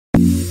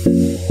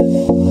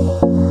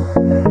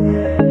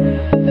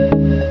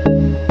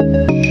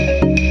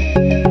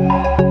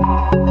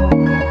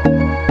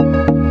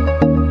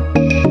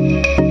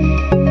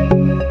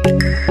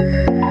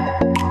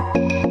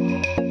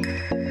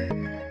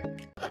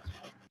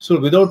So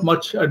without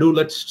much ado,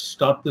 let's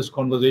start this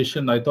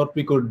conversation. I thought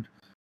we could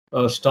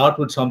start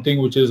with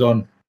something which is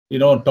on,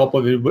 on top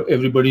of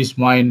everybody's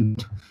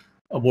mind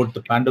about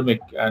the pandemic,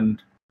 and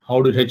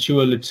how did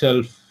HUL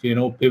itself,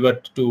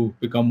 pivot to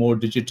become more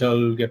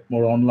digital, get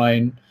more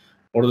online?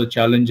 What are the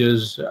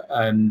challenges?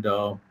 And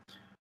so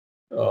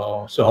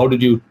how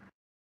did you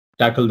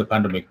tackle the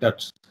pandemic?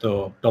 That's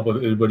the top of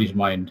everybody's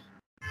mind.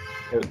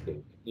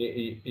 Okay.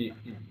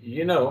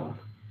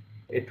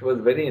 It was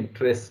very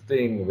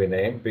interesting,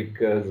 Vinay,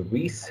 because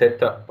we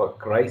set up a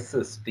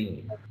crisis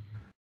team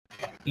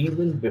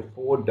even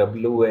before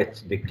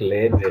WH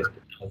declared it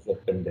as a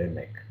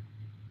pandemic.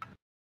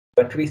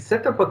 But we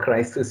set up a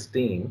crisis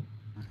team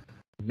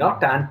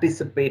not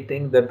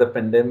anticipating that the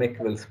pandemic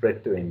will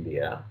spread to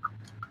India,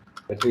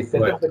 but we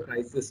set Right. up the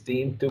crisis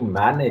team to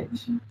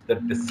manage the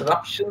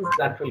disruptions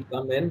that will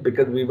come in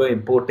because we were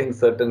importing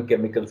certain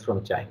chemicals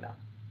from China.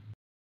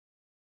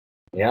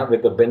 Yeah,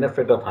 with the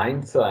benefit of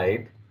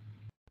hindsight,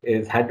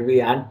 is had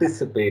we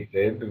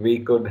anticipated, we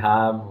could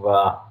have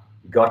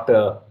got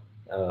a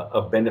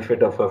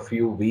benefit of a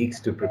few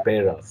weeks to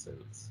prepare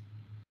ourselves.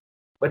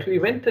 But we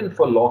went in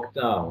for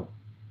lockdown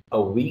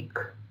a week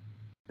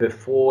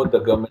before the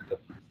government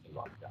announced the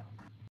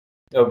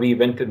lockdown. We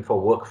went in for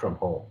work from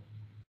home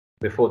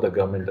before the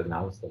government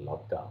announced the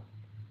lockdown.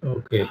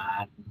 Okay.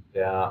 And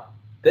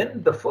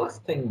then the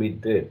first thing we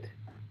did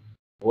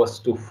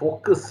was to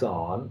focus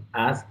on,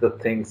 as the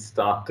things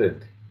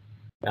started,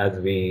 as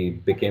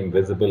we became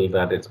visible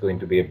that it's going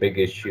to be a big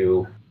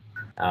issue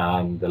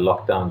and the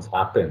lockdowns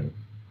happen,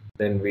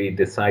 then we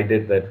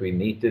decided that we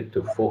needed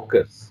to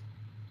focus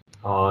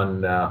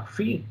on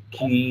three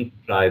key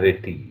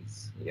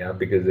priorities, yeah,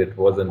 because it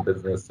wasn't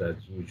business as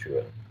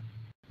usual.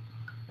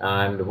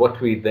 And what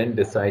we then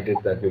decided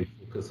that we'll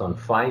focus on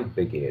five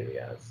big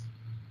areas.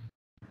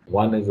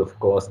 One is, of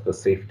course, the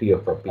safety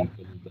of our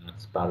people.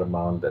 That's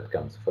paramount, that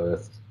comes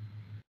first.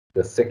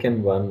 The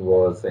second one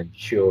was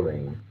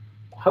ensuring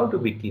how do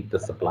we keep the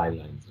supply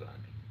lines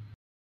running.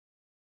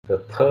 The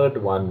third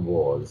one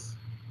was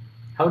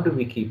how do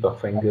we keep our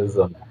fingers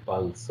on the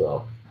pulse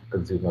of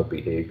consumer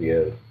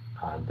behavior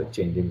and the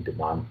changing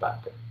demand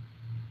pattern.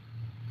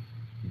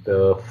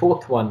 The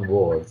fourth one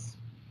was,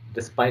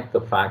 despite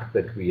the fact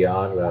that we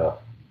are a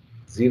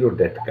zero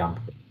debt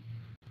company,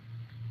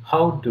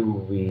 how do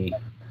we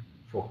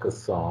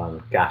focus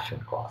on cash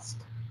and cost?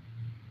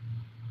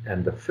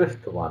 And the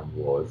fifth one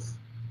was,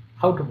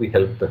 how do we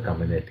help the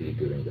community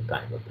during the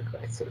time of the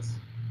crisis?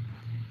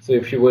 So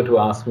if you were to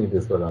ask me,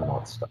 these were our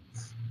North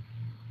Stars.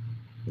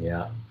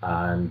 Yeah,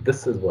 and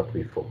this is what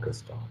we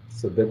focused on.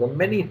 So there were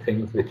many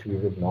things which we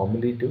would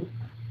normally do.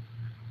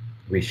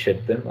 We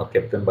shed them or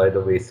kept them by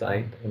the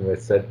wayside, and we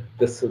said,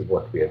 this is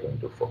what we are going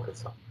to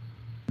focus on.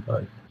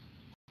 Right.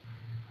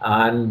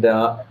 And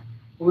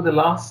over the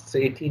last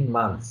 18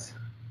 months,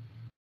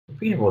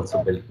 we have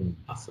also built new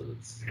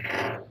muscles.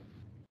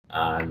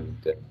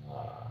 And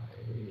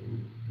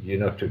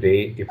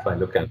today, if I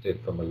look at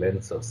it from a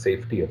lens of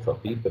safety of our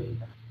people,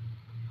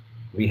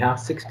 we have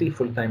 60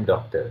 full-time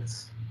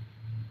doctors.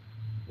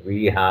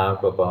 We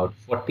have about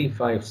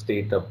 45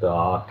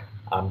 state-of-the-art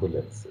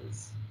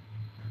ambulances.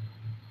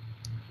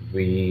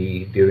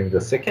 During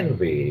the second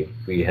wave,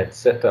 we had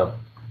set up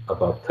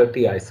about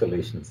 30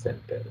 isolation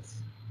centers.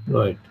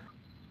 Right.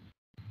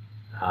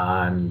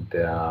 And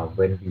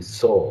when we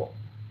saw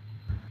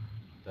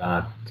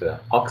that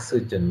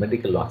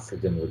medical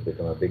oxygen would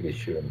become a big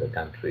issue in the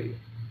country,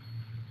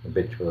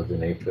 which was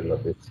in April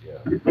of this year,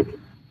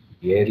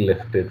 we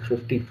airlifted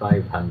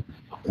 5,500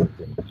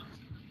 oxygen concentrators.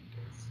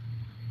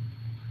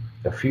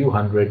 A few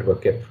hundred were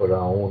kept for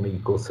our own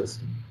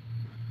ecosystem,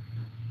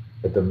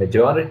 but the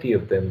majority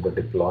of them were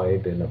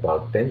deployed in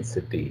about 10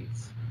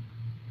 cities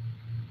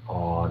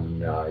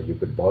on you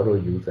could borrow,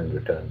 use, and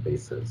return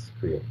basis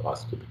free of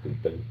cost to the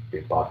people.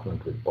 We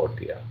partnered with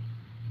Portia.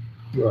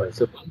 Right.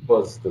 So one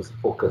was this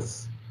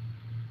focus.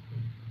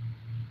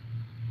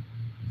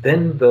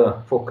 Then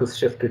the focus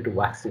shifted to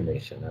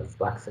vaccination as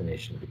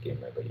vaccination became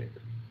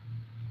available.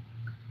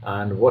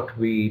 And what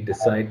we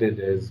decided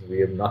is we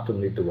have not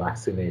only to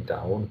vaccinate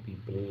our own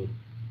people,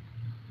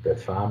 their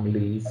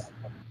families,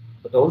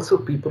 but also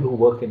people who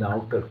work in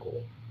outer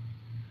core,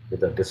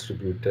 with our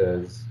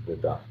distributors,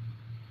 with our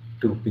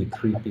 2P,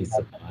 3P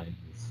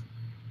suppliers,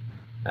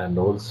 and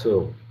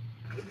also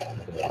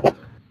the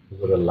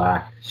over a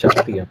lakh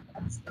Shakti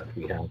Amans that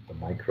we have, the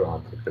micro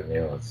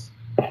entrepreneurs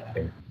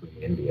in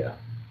India.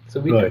 So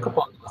we Right. took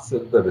upon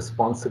ourselves the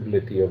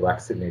responsibility of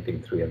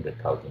vaccinating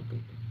 300,000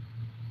 people.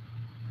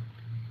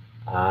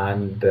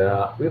 And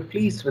we're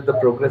pleased with the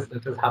progress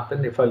that has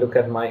happened. If I look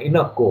at my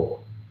inner core,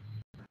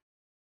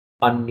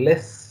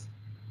 unless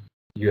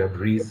you have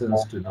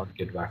reasons to not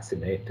get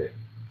vaccinated,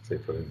 say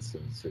for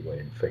instance, you were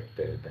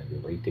infected and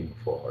you're waiting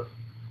for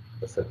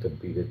a certain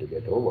period to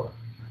get over,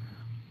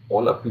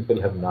 all our people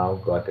have now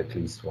got at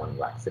least one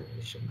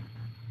vaccination.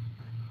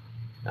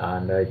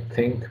 And I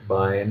think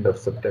by end of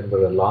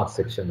September, a large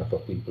section of our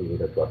people would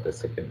have got the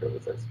second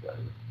dose as well.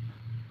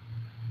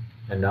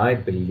 And I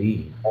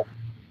believe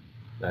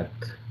that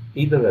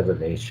either as a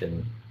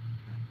nation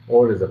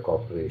or as a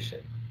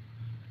corporation,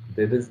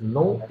 there is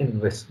no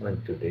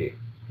investment today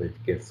which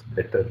gives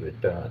better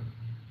return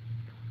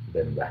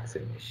than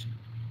vaccination.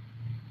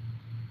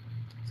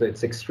 So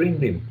it's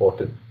extremely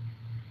important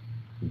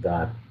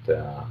that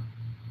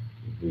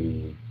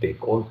we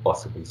take all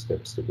possible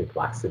steps to get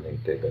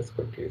vaccinated as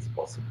quickly as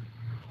possible.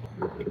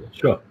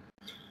 Sure.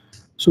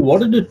 So what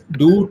did it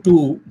do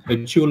to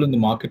HUL in the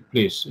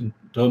marketplace in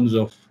terms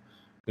of,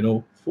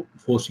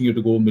 forcing you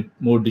to go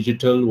more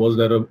digital? Was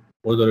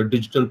there a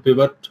digital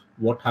pivot?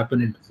 What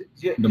happened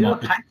You, in the you know,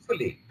 market?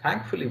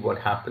 thankfully, what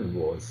happened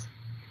was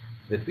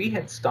that we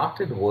had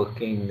started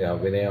working,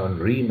 Vinay, on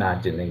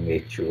reimagining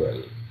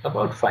HUL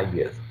about 5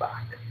 years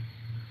back.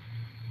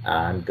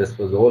 And this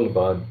was all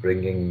about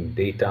bringing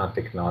data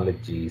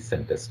technology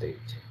center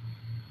stage.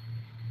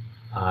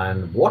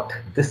 And what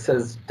this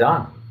has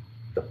done,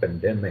 the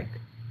pandemic,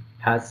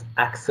 has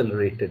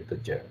accelerated the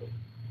journey.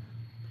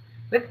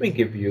 Let me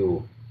give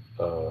you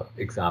an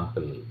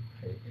example.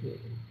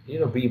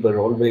 We were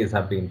always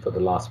have been for the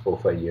last 4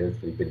 5 years,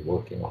 we've been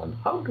working on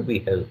how do we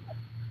help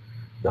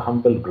the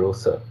humble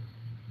grocer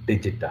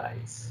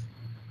digitize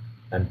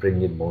and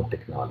bring in more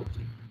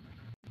technology.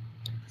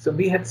 So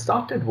we had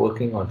started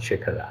working on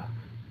Shikhar app,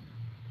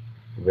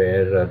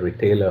 where a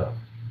retailer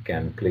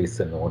can place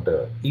an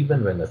order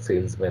even when a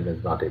salesman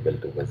is not able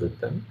to visit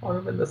them, or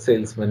when the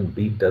salesman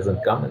beat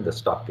doesn't come and the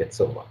stock gets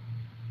over.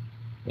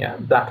 Yeah,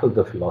 that was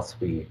the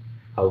philosophy,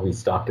 how we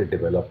started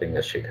developing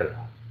a Shikhar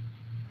app.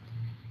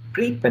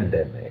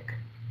 Pre-pandemic,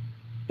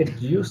 it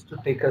used to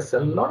take us a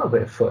lot of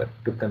effort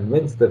to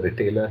convince the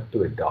retailer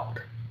to adopt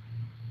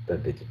the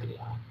digital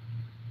app.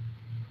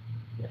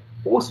 Yeah.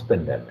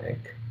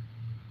 Post-pandemic,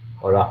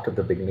 or after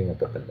the beginning of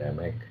the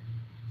pandemic,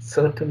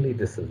 certainly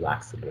this has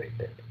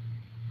accelerated.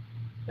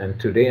 And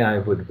today I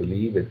would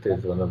believe it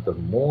is one of the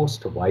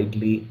most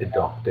widely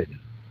adopted,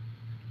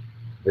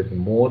 with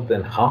more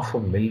than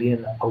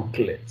 500,000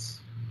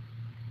 outlets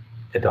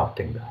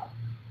adopting that.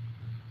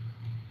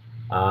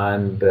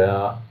 And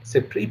say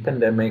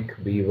pre-pandemic,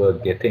 we were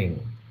getting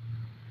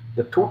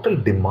the total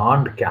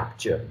demand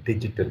capture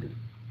digitally,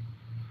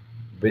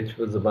 which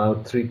was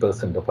about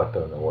 3% of our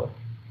turnover.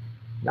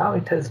 Now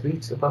it has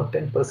reached about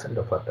 10%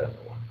 of our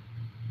turnover.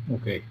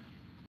 Okay.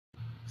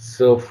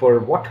 So for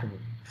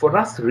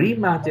us,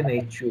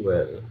 Reimagine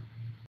HUL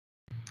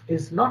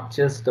is not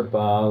just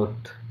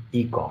about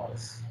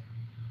e-commerce,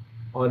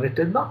 or it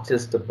is not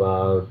just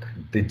about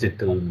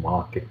digital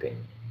marketing.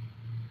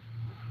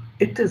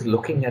 It is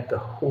looking at the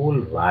whole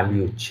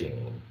value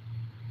chain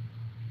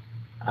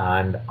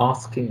and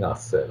asking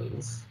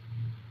ourselves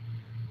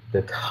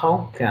that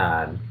how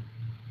can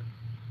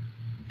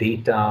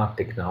data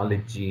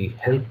technology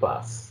help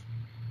us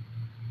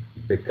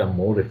become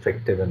more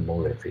effective and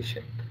more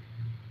efficient.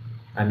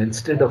 And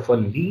instead of a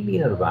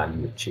linear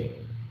value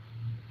chain,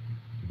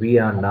 we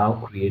are now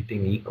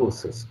creating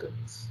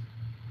ecosystems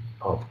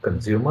of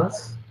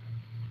consumers,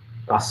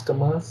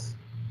 customers,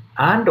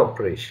 and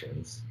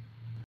operations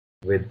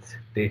with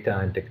data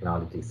and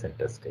technology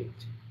center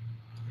stage.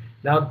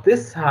 Now,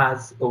 this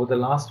has, over the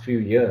last few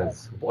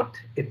years, what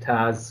it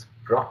has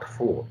brought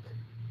forth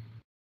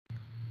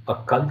a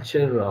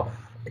culture of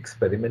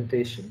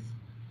experimentation.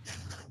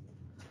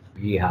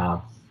 We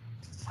have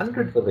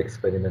hundreds of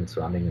experiments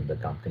running in the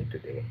company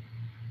today.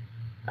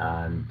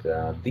 And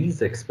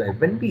these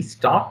experiments, when we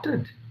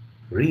started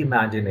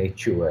Reimagine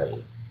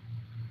HUL,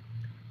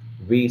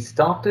 we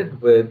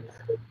started with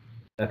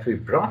that we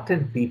brought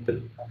in people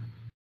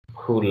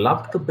who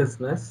loved the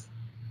business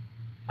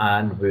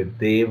and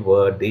they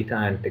were data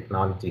and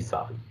technology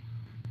savvy.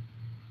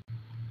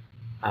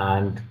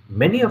 And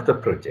many of the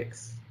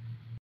projects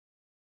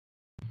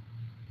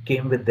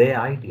came with their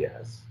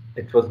ideas.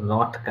 It was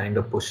not kind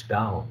of pushed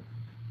down.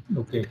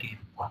 Okay. It came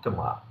bottom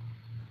up.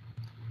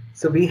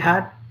 So we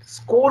had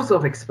scores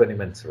of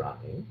experiments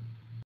running,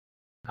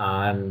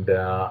 and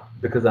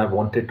because I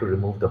wanted to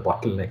remove the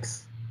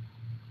bottlenecks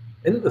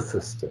in the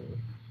system,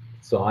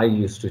 so I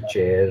used to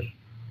chair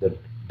the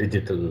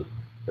digital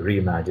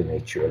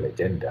Reimagine HUL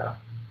agenda,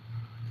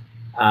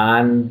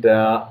 and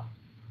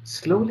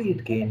slowly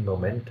it gained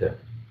momentum.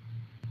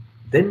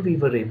 Then we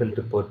were able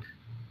to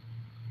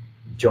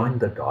join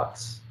the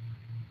dots.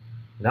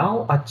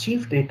 Now our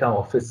chief data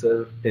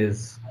officer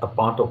is a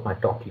part of my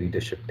top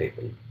leadership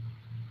table.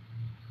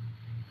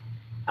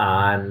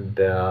 And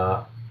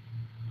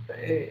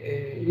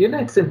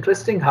it's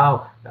interesting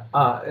how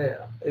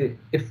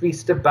if we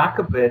step back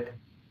a bit,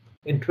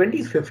 in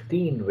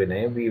 2015,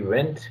 Vinay, we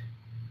went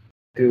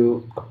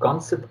to a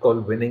concept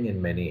called Winning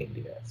in Many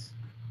Indias.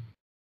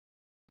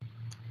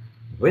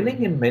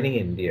 Winning in Many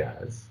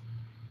Indias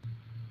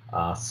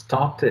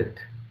started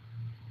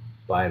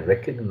by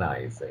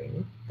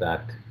recognizing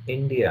that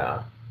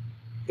India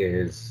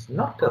is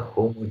not a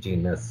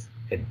homogeneous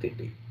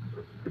entity.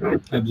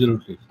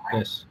 Absolutely.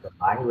 Yes. The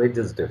language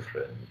is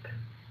different.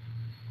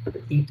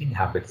 The eating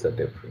habits are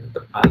different.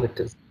 The palate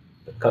is,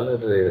 the color,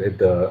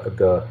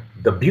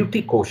 the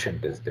beauty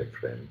quotient is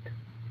different.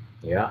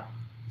 Yeah.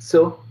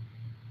 So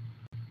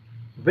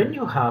when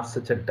you have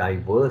such a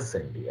diverse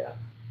India,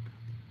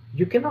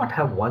 you cannot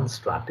have one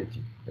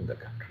strategy in the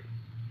country.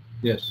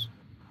 Yes.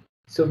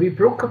 So we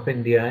broke up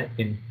India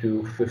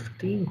into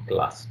 15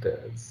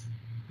 clusters,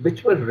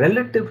 which were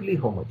relatively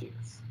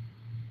homogeneous.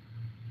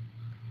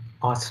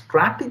 Our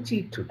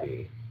strategy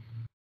today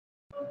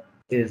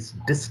is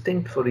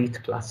distinct for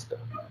each cluster.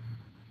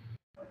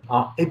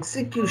 Our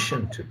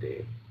execution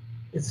today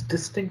is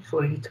distinct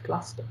for each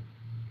cluster.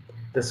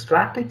 The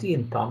strategy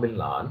in Tamil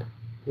Nadu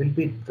will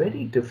be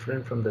very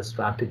different from the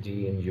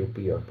strategy in UP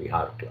or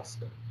Bihar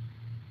cluster.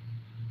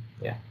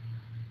 Yeah,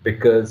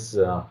 because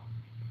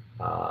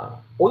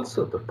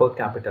also the per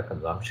capita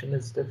consumption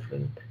is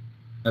different.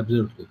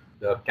 Absolutely.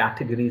 The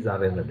categories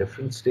are in a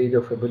different stage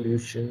of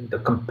evolution. The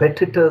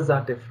competitors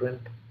are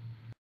different.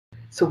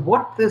 So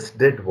what this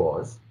did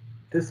was,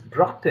 this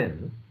brought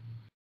in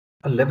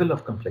a level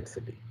of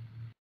complexity.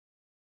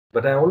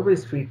 But I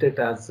always treat it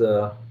as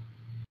a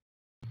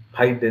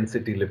high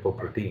density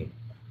lipoprotein,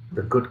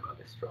 the good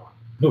cholesterol.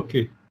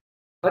 Okay.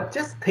 But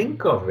just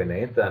think of,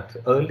 Vinay, that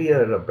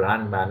earlier a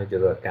brand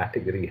manager or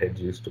category head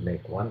used to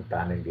make one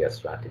pan India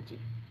strategy.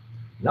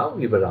 Now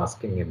we were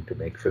asking him to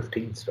make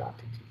 15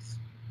 strategies.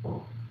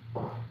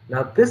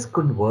 Now this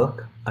couldn't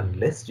work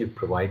unless you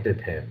provided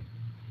him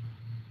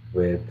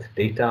with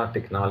data,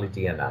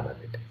 technology, and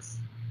analytics.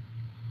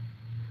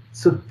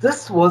 So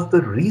this was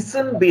the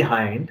reason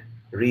behind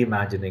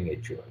reimagining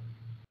HUL.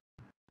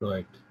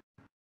 Right.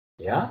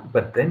 Yeah,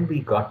 but then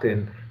we got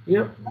in,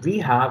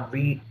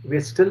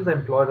 we're still the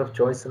employer of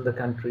choice in the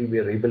country. We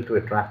are able to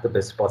attract the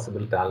best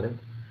possible talent.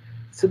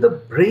 So the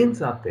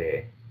brains are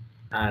there.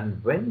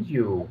 And when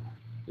you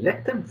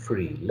let them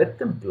free, let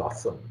them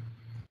blossom,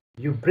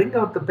 you bring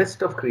out the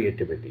best of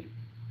creativity.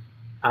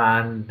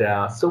 And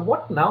so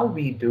what now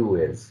we do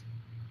is,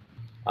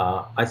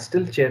 I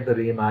still chair the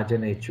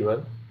Reimagine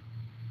HUL,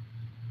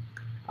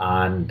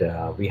 and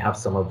we have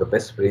some of the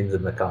best brains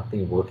in the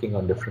company working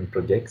on different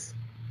projects.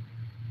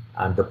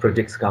 And the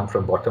projects come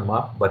from bottom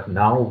up, but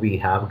now we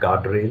have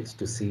guardrails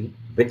to see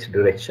which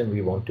direction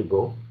we want to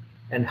go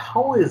and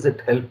how is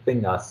it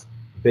helping us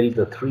build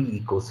the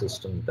three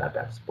ecosystems that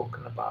I've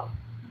spoken about.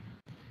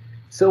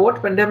 So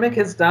what pandemic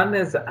has done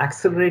is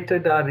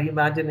accelerated our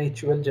Reimagine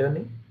HUL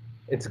journey.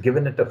 It's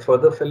given it a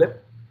further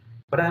fillip,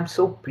 but I'm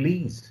so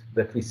pleased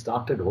that we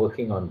started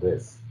working on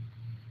this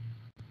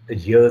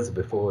years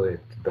before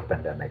the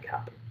pandemic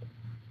happened.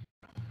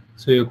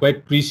 So you're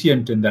quite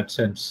prescient in that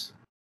sense.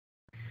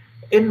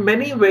 In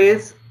many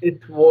ways,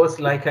 it was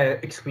like I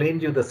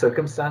explained you the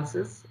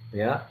circumstances.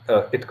 Yeah,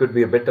 it could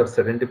be a bit of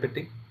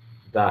serendipity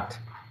that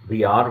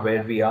we are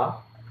where we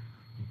are,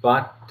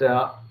 but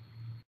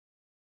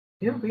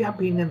we have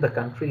been in the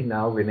country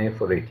now, Vinay,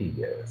 for 80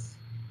 years,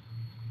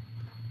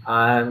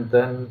 and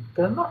then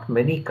there are not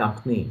many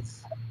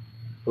companies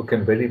who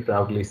can very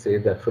proudly say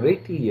that for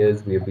 80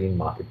 years we have been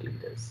market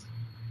leaders.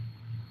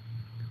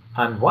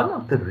 And one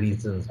of the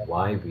reasons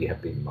why we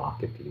have been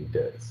market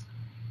leaders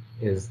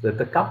is that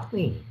the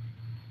company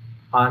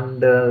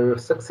under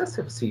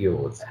successive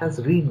CEOs has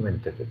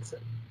reinvented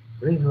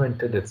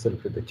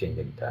itself with the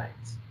changing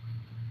times.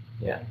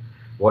 Yeah.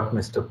 What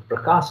Mr.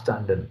 Prakash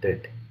Tandon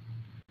did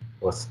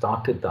was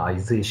started the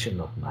ization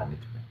of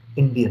management,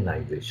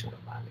 Indianization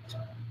of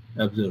management.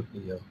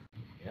 Absolutely, yeah.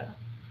 Yeah.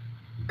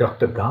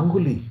 Dr.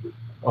 Ganguly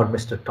or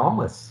Mr.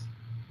 Thomas,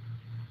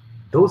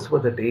 those were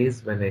the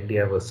days when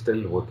India was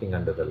still working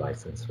under the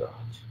license Raj.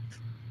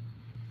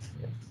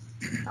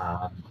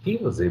 Yeah. He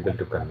was able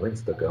to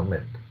convince the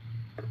government.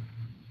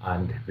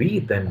 And we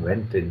then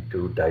went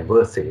into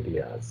diverse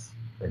areas,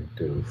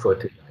 into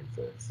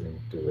fertilizers,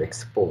 into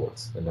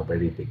exports in a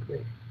very big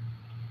way,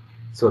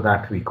 so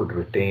that we could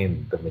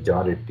retain the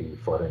majority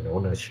foreign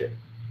ownership.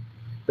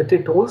 But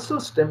it also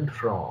stemmed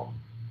from,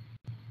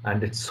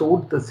 and it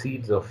sowed the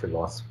seeds of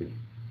philosophy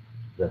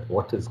that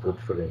what is good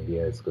for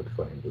India is good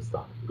for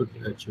Hindustan. Good,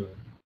 sure.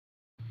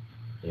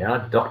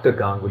 Yeah, Dr.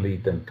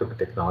 Ganguly then took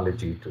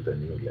technology to the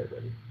new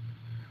level.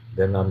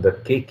 Then under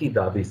Keki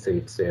Dadi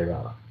Seth's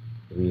era,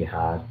 we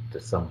had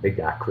some big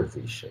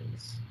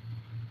acquisitions.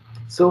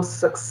 So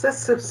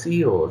successive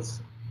CEOs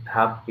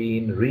have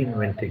been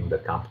reinventing the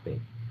company.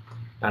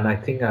 And I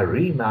think our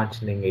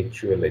reimagining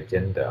HUL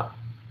agenda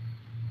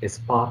is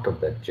part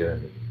of that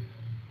journey.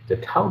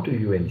 That how do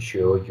you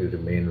ensure you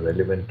remain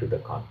relevant to the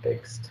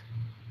context?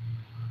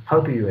 How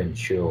do you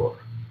ensure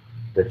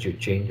that you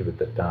change with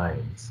the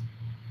times?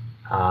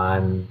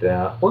 And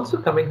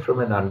also coming from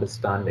an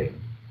understanding,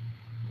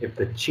 if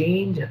the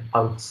change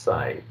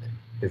outside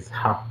is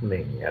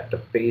happening at a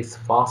pace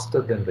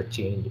faster than the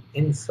change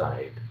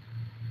inside,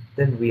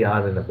 then we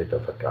are in a bit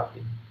of a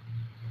trouble.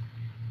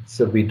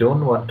 So we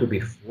don't want to be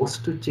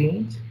forced to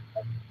change,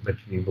 but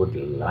we would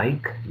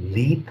like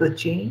lead the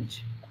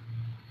change.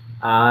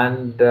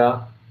 And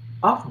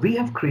we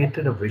have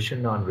created a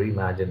vision on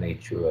Reimagine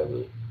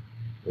HUL,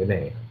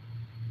 Vinay.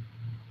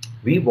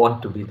 We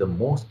want to be the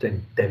most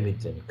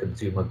intelligent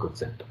consumer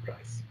goods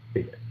enterprise.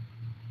 Period.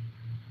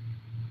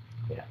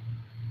 Yeah.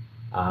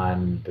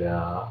 And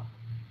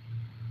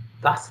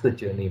that's the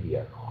journey we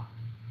are on.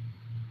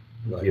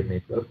 Right. We have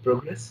made good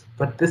progress,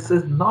 but this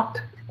is not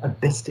a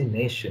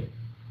destination.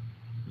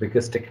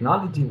 because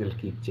technology will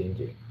keep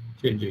changing.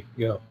 Changing,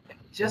 yeah.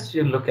 Just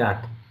you look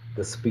at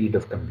the speed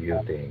of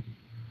computing,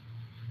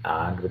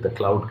 and with the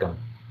cloud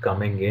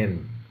coming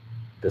in,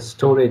 the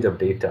storage of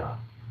data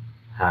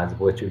has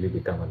virtually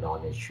become a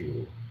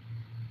non-issue.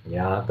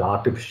 Yeah, the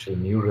artificial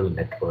neural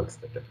networks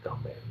that have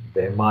come in,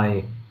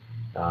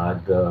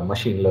 the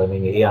machine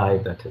learning AI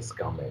that has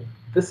come in.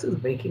 This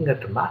is making a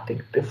dramatic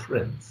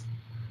difference.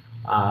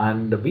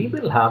 And we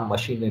will have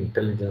machine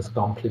intelligence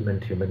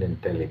complement human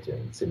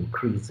intelligence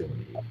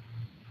increasingly.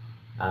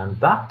 And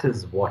that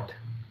is what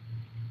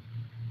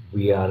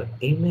we are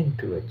aiming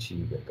to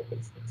achieve in the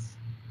business.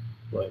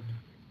 Right.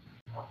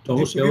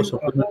 Thomas, you have a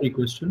supplementary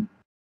question?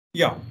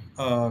 Yeah,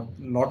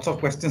 lots of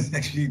questions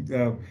actually.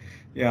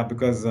 Yeah,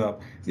 because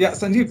yeah,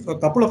 Sanjiv, a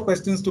couple of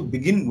questions to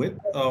begin with.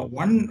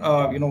 One,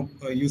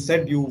 you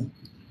said you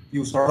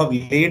sort of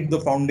laid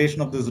the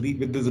foundation of this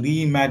with this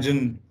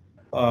reimagine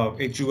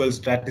HUL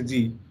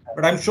strategy,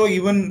 but I'm sure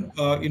even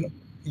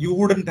you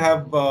wouldn't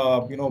have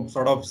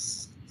sort of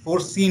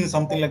foreseen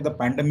something like the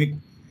pandemic,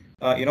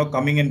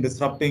 coming and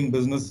disrupting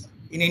business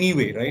in any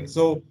way, right?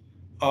 So.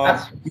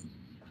 That's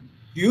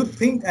Do you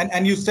think,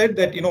 and you said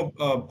that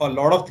a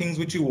lot of things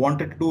which you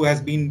wanted to do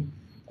has been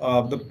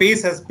the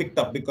pace has picked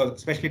up because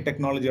especially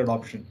technology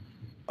adoption,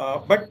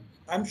 but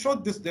I'm sure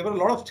there were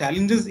a lot of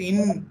challenges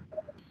in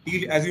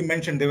as you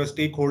mentioned, there were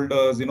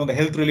stakeholders, the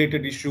health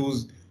related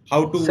issues,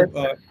 how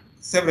to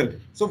several.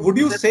 So would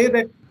you say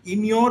that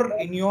in your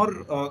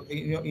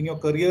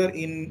career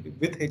in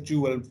with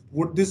HUL,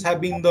 would this have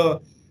been the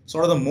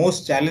sort of the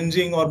most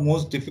challenging or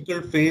most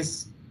difficult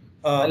phase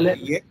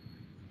yet?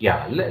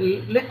 Yeah,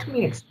 let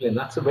me explain.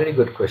 That's a very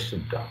good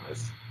question,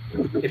 Thomas.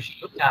 If you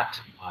look at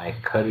my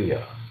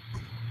career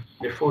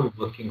before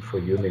working for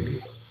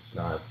Unilever,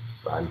 now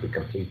I'll be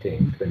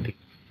completing 20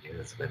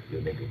 years with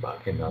Unilever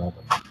in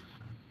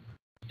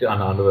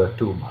another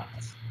 2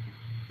 months.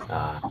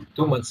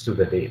 2 months to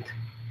the date,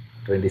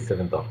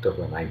 27th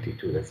October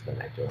 92 is when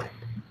I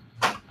joined.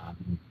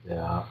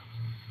 And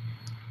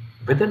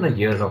within a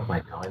year of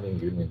my joining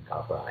Union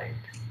Carbide,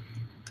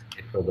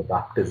 it was a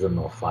baptism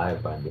of fire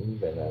by me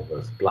when I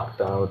was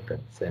plucked out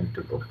and sent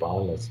to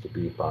Bhopal as to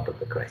be part of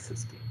the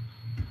crisis team.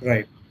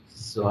 Right.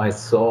 So I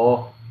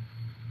saw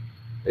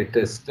it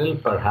is still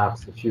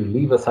perhaps, if you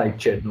leave aside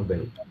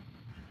Chernobyl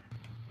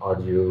or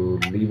you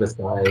leave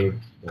aside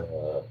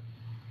the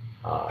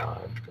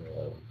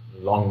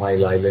Long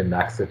Mile Island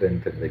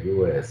accident in the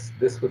US,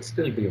 this would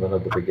still be one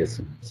of the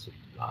biggest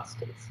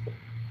disasters.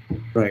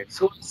 Right.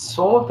 So I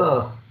saw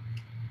the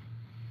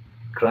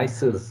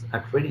crisis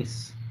at very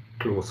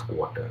close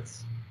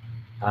quarters.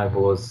 I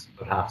was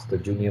perhaps the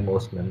junior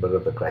most member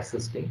of the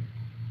crisis team.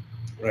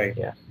 Right.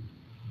 Yeah.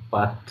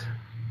 But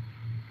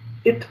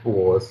it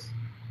was,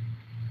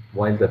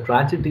 while the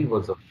tragedy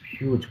was of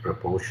huge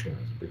proportions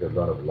because a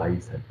lot of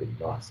lives had been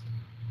lost,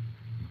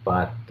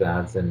 but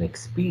as an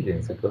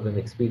experience, it was an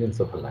experience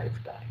of a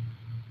lifetime.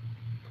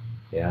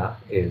 Yeah,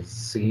 is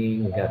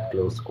seeing at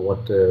close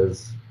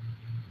quarters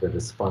the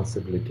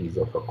responsibilities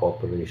of a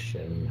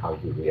corporation, how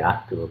you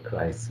react to a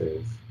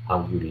crisis,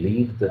 how you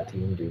lead the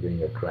team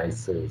during a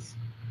crisis,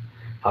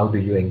 how do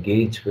you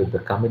engage with the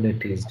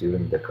communities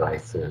during the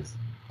crisis.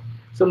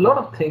 So a lot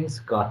of things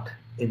got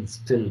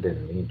instilled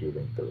in me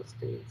during those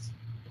days.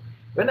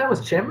 When I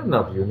was chairman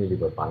of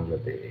Unilever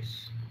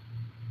Bangladesh,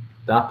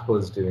 that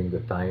was during the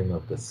time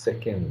of the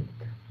second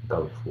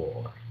Gulf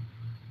War.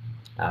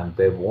 And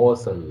there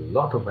was a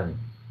lot of an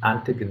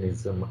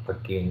antagonism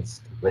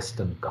against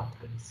Western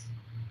companies.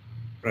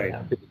 Right.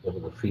 Yeah, because there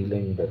was a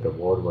feeling that the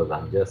war was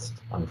unjust,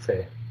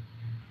 unfair.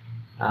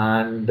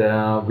 And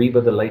we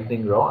were the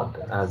lightning rod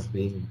as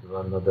being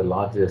one of the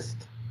largest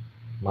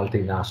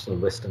multinational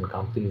Western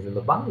companies in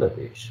the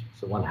Bangladesh.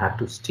 So one had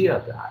to steer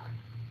that.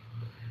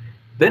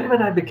 Then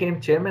when I became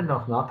chairman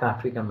of North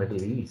Africa,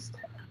 Middle East,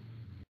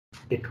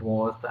 it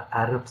was the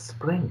Arab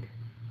Spring.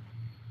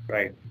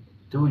 Right.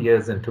 2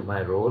 years into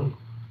my role,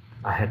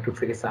 I had to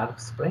face Arab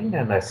Spring,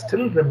 and I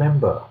still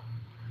remember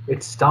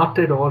it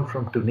started all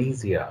from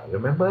Tunisia.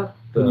 Remember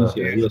the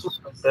Tunisia, yes.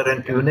 vendor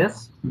in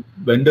Tunis?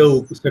 Vendor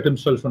who set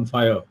himself on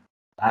fire.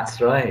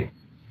 That's right.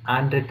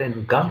 And it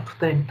engulfed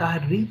the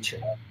entire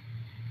region.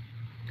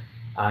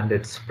 And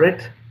it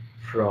spread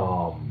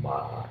from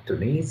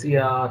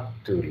Tunisia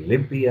to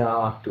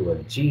Libya to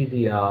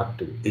Algeria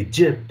to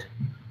Egypt.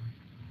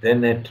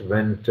 Then it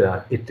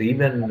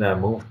even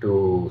moved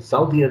to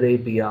Saudi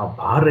Arabia,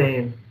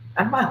 Bahrain,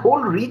 and my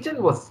whole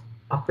region was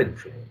up in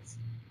flames.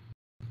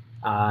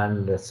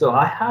 And so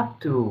I had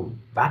to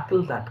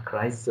battle that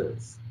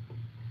crisis.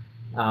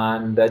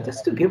 And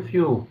just to give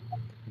you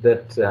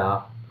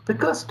that,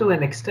 because to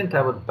an extent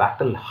I was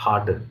battle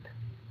hardened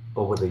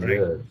over the Right.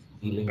 years,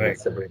 dealing Right. with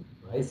several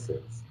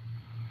crises.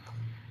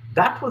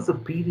 That was a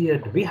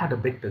period we had a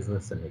big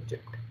business in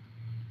Egypt.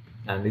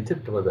 And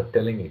Egypt was a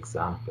telling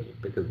example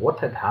because what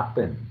had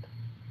happened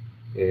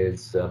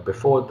is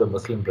before the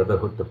Muslim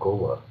Brotherhood took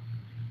over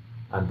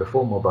and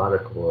before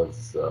Mubarak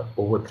was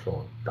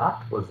overthrown, that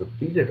was a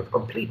period of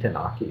complete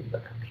anarchy in the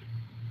country.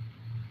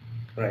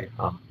 Right.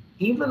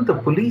 Even the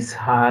police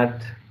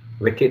had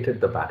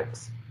vacated the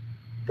barracks.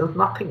 There was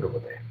nothing over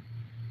there.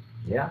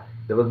 Yeah,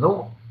 there was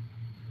no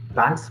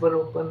banks were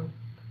open,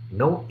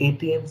 no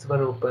ATMs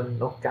were open,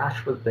 no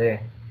cash was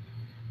there.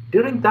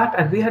 During that,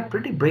 and we had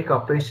pretty big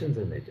operations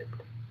in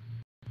Egypt.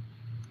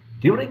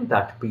 During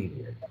that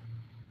period,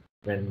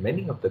 when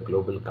many of the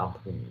global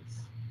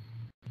companies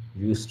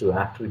used to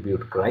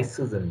attribute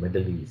crisis in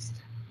Middle East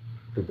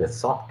to the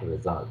soft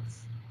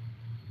results,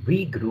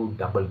 we grew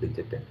double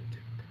digit in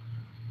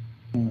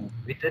Egypt.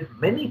 We did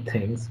many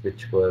things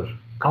which were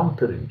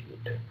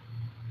counterintuitive.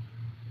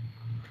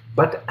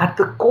 But at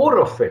the core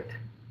of it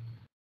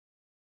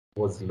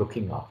was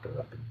looking after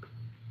our people.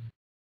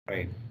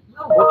 Right.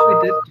 Now,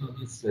 what we did,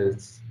 Thomas,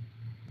 is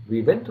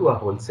we went to our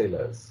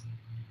wholesalers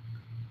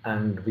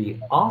and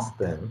we asked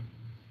them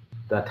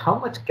that how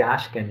much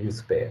cash can you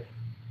spare?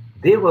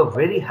 They were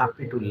very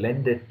happy to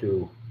lend it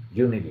to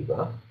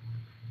Unilever,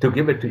 to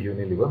give it to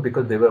Unilever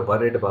because they were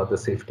worried about the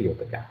safety of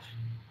the cash.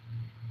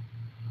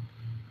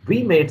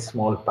 We made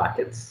small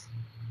packets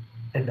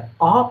and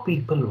our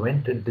people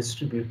went and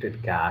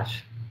distributed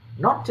cash,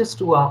 not just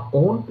to our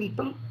own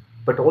people,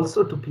 but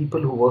also to people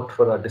who worked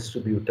for our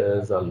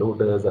distributors, our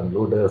loaders,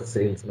 unloaders,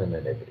 salesmen,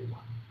 and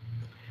everyone.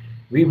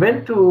 We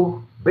went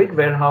to big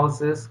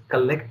warehouses,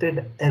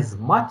 collected as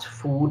much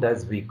food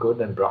as we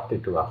could and brought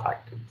it to our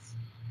factories.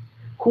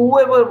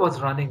 Whoever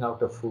was running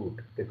out of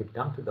food, they could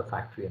come to the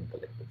factory and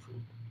collect the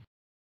food.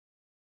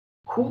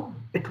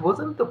 It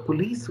wasn't the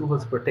police who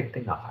was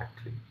protecting our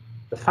factory.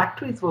 The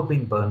factories were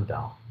being burned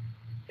down.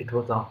 It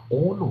was our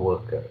own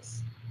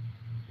workers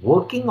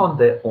working on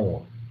their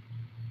own,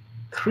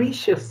 3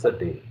 shifts a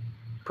day,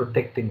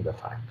 protecting the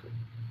factory.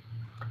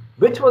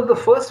 Which was the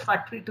first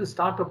factory to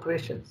start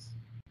operations?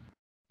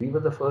 We were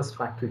the first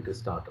factory to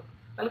start up.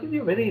 I'll give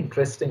you a very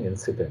interesting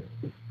incident.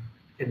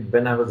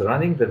 When I was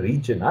running the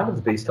region, I was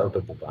based out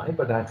of Dubai,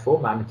 but I had 4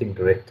 managing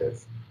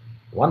directors.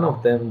 One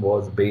of them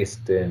was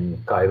based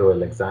in Cairo,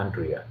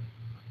 Alexandria,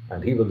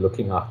 and he was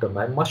looking after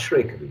my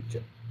Mashreq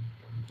region,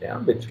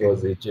 which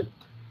was Egypt,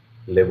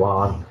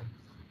 Levant,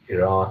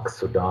 Iraq,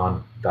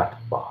 Sudan, that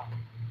part.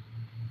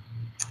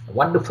 A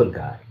wonderful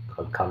guy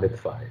called Khalid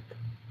Fahid.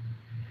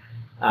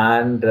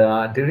 And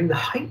during the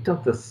height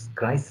of this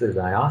crisis,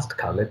 I asked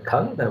Khalid,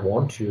 I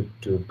want you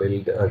to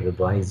build a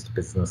revised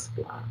business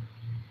plan.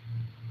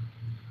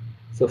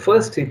 So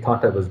first he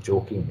thought I was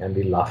joking and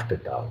he laughed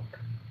it out.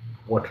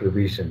 What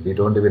revision? We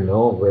don't even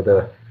know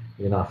whether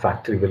our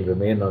factory will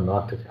remain or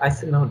not. I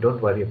said, no,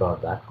 don't worry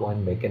about that. Go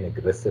and make an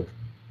aggressive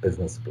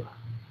business plan.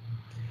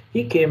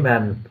 He came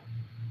and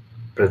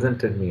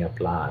presented me a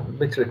plan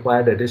which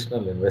required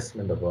additional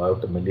investment of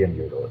about €1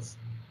 million.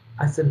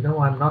 I said, no,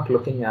 I'm not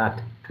looking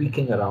at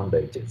tweaking around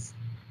the edges.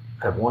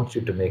 I want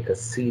you to make a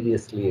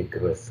seriously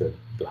aggressive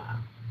plan.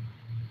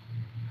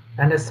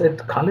 And I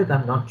said, Khalid,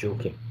 I'm not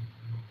joking.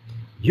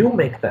 You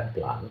make that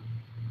plan.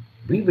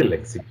 We will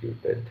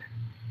execute it.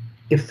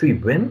 If we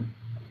win,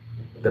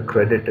 the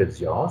credit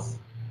is yours.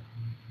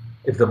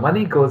 If the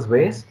money goes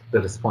waste, the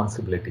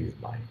responsibility is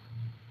mine.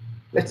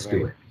 Let's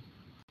do it.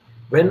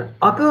 When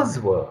others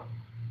were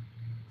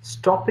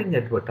stopping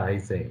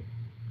advertising,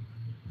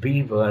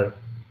 we were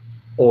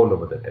all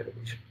over the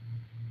television.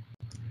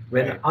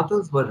 When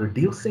others were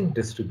reducing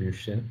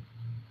distribution,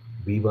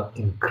 we were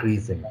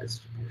increasing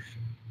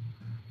distribution.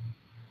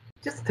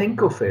 Just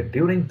think of it.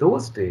 During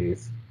those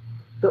days,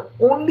 the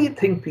only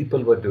thing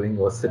people were doing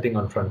was sitting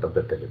on front of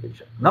the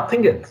television.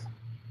 Nothing else.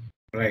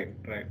 Right.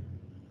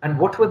 And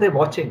what were they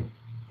watching?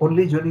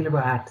 Only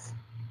Unilever ads.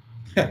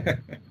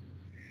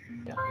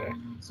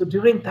 So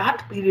during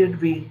that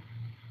period, we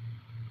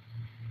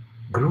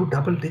grew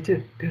double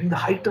digit during the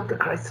height of the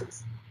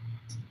crisis.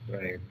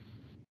 Right.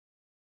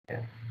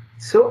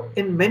 So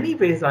in many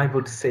ways, I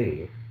would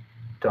say,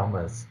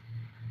 Thomas,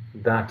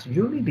 that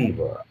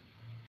Unilever,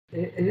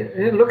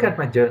 look at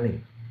my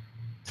journey.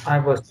 I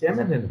was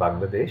chairman in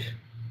Bangladesh,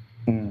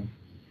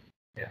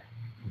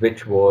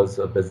 which was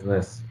a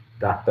business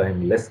that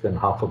time less than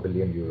 €500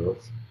 million.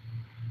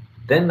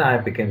 Then I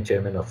became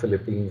chairman of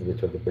Philippines,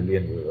 which was €1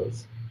 billion.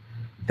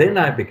 Then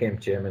I became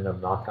chairman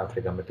of North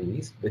Africa, Middle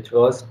East, which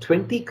was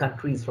 20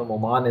 countries from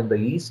Oman in the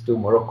east to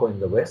Morocco in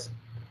the west,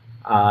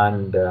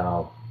 and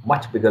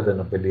much bigger than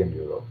 €1 billion.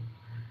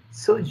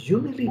 So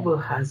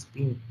Unilever has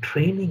been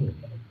training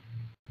me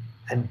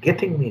and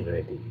getting me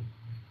ready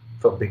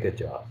for bigger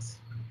jobs.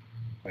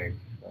 Right.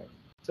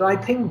 So I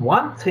think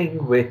one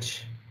thing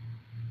which,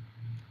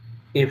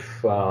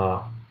 if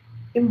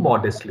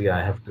immodestly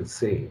I have to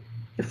say,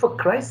 if a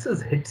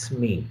crisis hits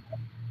me,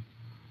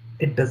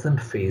 it doesn't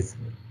faze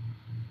me.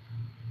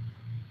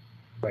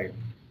 Right.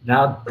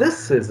 Now,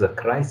 this is a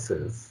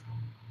crisis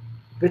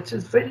which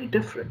is very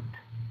different,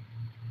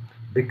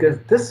 because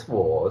this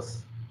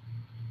was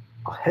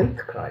a health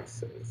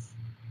crisis,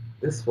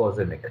 this was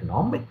an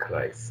economic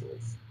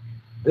crisis,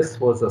 this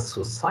was a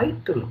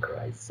societal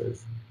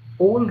crisis,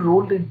 all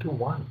rolled into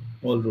one.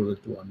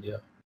 Yeah.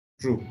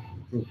 True.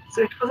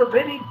 So it was a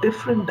very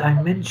different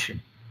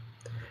dimension.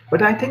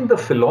 But I think the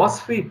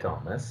philosophy,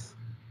 Thomas,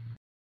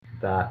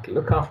 that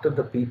look after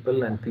the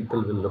people and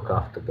people will look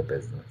after the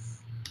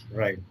business.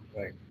 Right.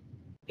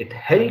 It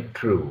held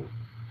true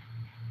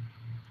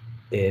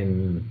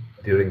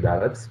during the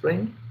Arab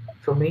Spring.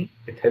 For me,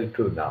 it held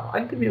true now.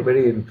 I'll give you a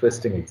very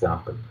interesting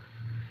example.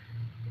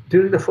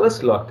 During the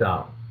first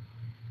lockdown,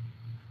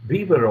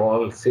 we were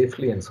all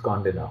safely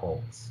ensconced in our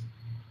homes.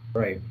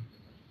 Right.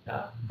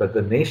 But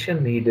the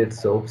nation needed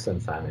soaps and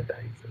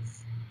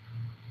sanitizers.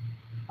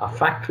 Our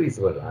factories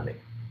were running.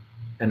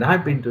 And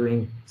I've been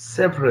doing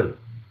several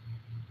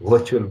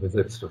virtual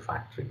visits to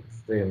factories.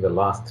 Say in the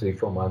last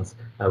 3-4 months,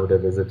 I would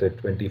have visited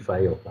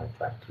 25 of my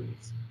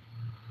factories.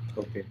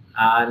 Okay.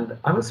 And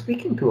I was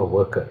speaking to a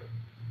worker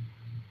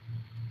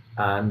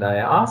and I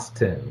asked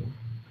him,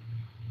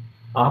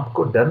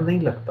 आपको डर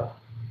नहीं लगता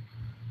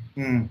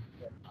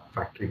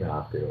factory में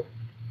आते हो?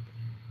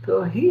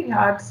 So he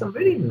had some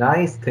very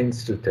nice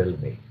things to tell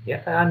me.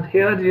 Yeah, and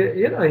here,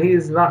 he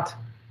is not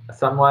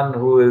someone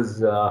who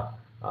is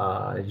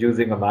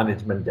using a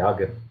management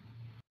jargon.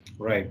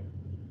 Right.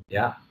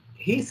 Yeah,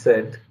 he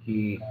said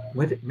कि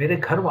मेरे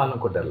घर वालों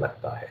को डर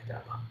लगता है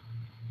ज़्यादा.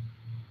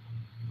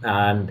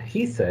 And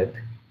he said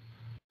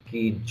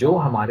कि जो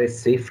हमारे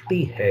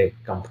सेफ्टी है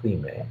कंपनी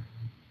में,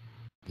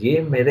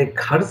 ये मेरे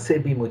घर से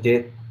भी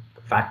मुझे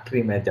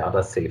फैक्ट्री में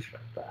ज़्यादा सेफ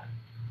रखता है.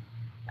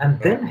 And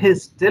then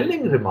his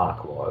telling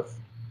remark was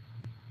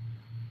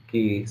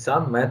कि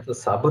साहब मैं तो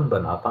साबुन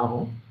बनाता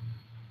हूँ,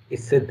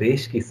 इससे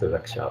देश की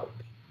सुरक्षा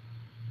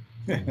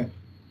होगी.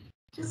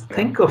 Just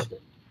think of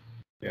it.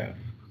 Yeah.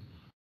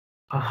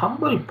 A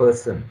humble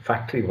person,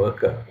 factory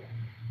worker,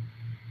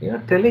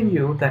 telling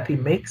you that he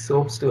makes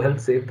soaps to help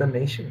save the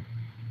nation.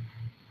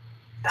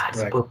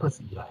 That's purpose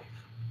in life.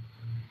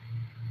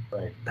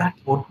 Right. That's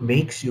what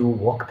makes you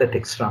walk that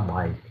extra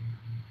mile.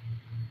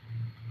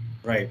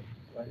 Right.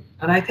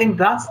 And I think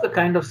that's the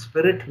kind of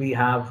spirit we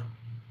have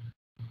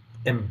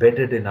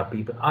embedded in our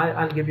people.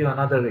 I'll give you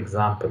another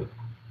example.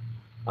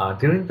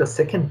 During the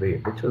second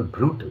wave, which was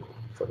brutal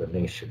for the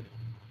nation,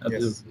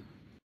 Yes.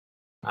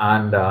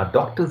 and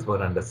doctors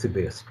were under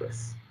severe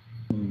stress.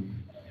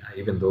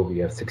 Even though we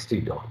have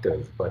 60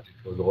 doctors, but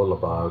it was all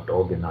about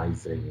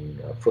organizing.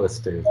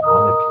 First is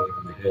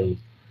monitoring the health,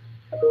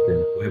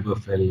 then whoever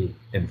fell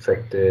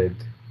infected,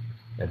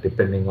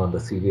 depending on the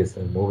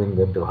seriousness, moving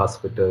them to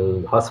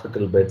hospital.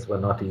 Hospital beds were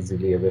not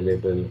easily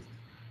available.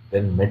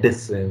 Then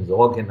medicines,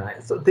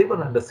 organized. So they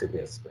were under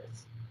severe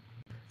stress.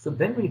 So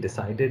then we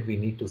decided we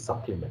need to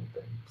supplement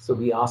them. So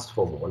we asked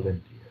for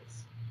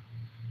volunteers.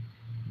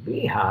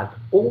 We had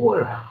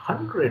over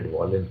 100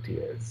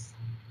 volunteers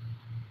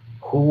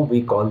who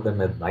we call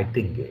them as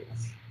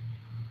nightingales.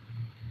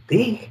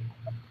 They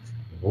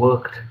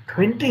worked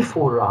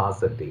 24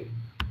 hours a day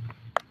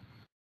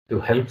to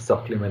help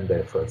supplement the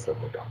efforts of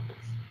the doctors.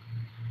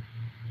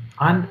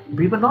 And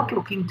we were not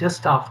looking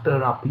just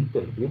after our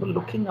people. We were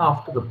looking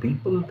after the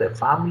people, their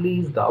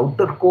families, the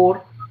outer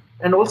core,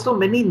 and also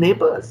many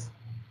neighbors.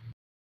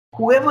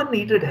 Whoever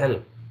needed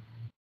help.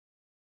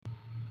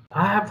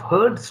 I have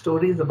heard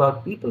stories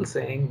about people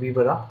saying we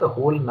were up the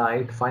whole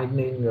night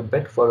finding a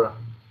bed for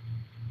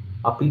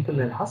our people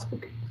in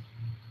hospital.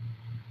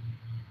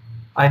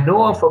 I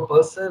know of a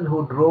person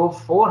who drove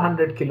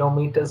 400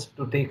 kilometers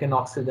to take an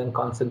oxygen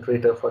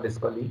concentrator for his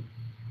colleague.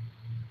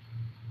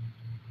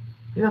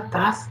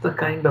 That's the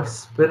kind of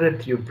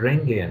spirit you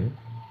bring in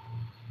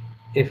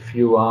if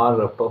you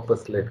are a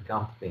purpose-led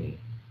company.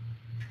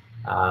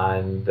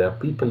 And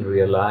people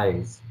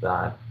realize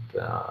that,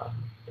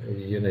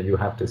 you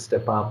have to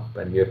step up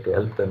and you have to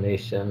help the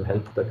nation,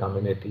 help the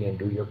community and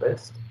do your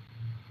best.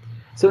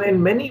 So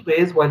in many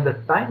ways, while the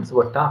times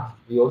were tough,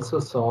 we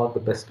also saw the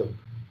best of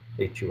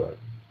HUL.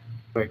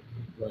 Right.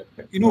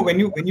 When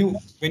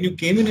you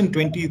came in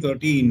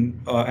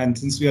 2013, and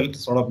since we are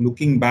sort of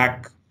looking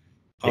back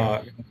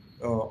to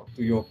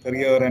your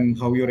career and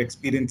how your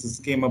experiences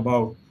came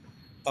about,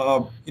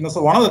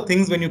 so one of the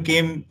things when you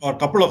came, or a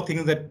couple of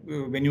things that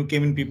when you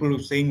came in, people were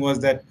saying was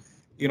that,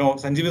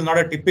 Sanjiv is not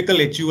a typical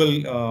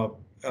HUL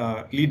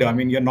leader. I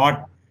mean, you're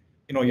not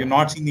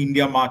seeing the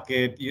India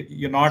market.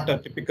 You're not a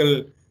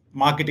typical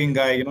marketing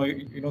guy.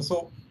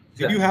 So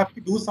did you have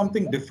to do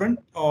something different,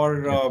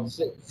 or?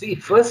 See,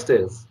 first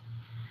is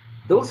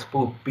those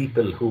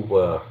people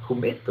who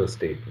made those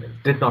statements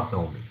did not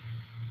know me.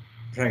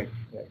 Right.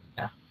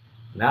 Yeah.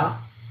 Now,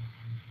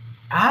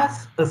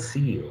 as a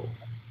CEO,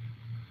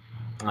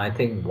 I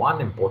think one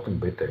important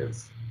bit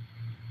is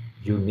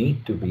you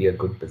need to be a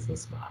good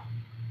businessman.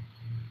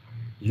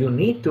 You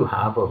need to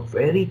have a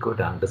very good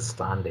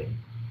understanding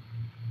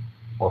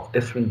of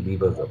different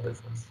levers of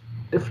business,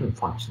 different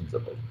functions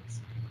of business.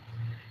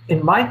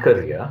 In my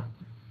career,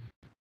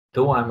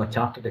 though I'm a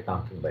chartered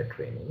accountant by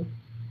training,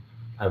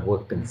 I've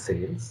worked in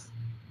sales,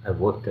 I've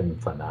worked in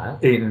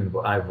finance,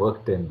 I've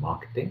worked in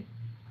marketing,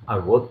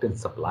 I've worked in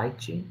supply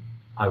chain,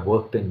 I've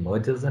worked in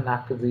mergers and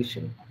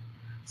acquisition.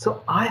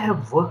 So I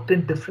have worked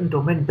in different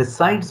domains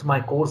besides my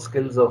core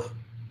skills of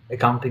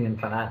accounting and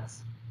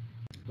finance.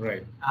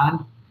 Right.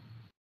 And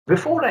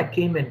before I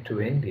came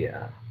into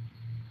India,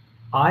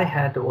 I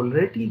had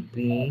already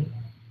been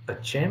a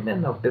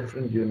chairman of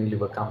different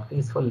Unilever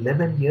companies for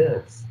 11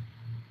 years.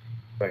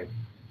 Right.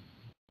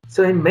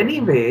 So in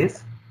many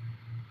ways,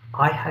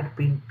 I had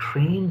been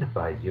trained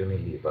by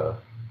Unilever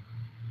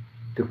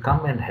to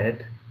come and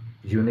head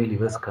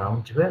Unilever's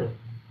crown jewel.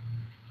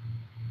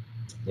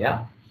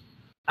 Yeah.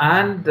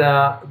 And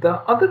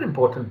the other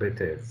important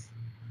bit is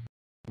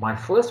my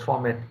first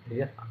format,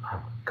 yeah, I'm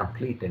a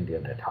complete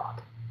Indian at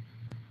heart.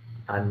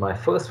 And my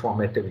first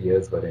formative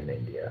years were in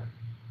India.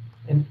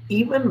 And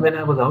even when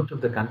I was out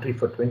of the country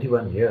for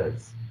 21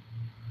 years,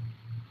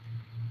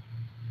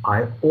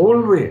 I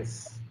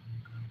always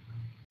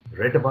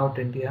read about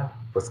India,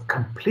 was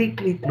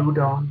completely glued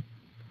on.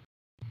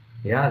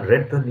 Yeah,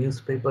 read the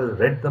newspapers,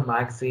 read the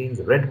magazines,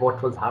 read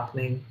what was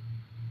happening.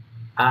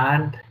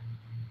 And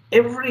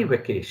every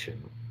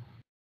vacation,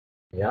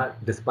 yeah,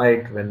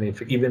 despite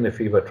even if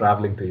we were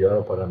traveling to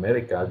Europe or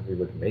America, we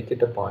would make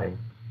it a point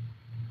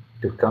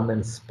to come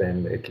and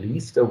spend at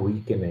least a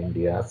week in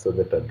India so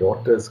that our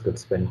daughters could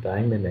spend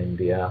time in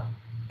India,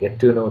 get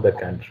to know the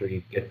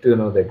country, get to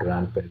know their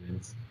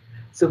grandparents.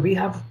 So we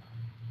have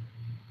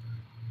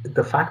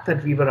the fact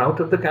that we were out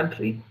of the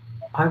country.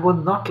 I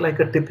was not like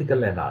a typical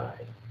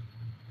NRI.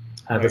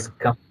 I was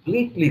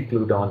completely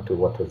glued on to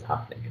what was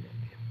happening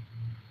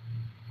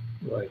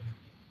in India. Right.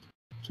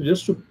 So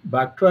just to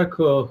backtrack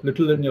a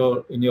little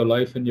in your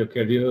life and your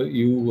career,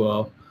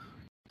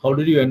 how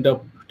did you end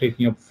up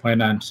taking up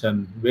finance,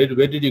 and where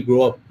did you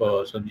grow up,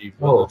 Sanjiv?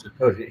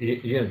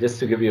 Just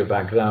to give you a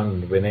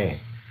background, Vinay,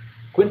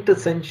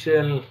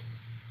 quintessential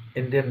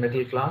Indian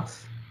middle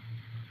class.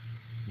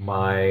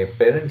 My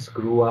parents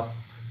grew up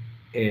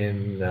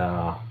in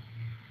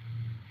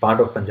part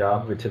of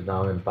Punjab, which is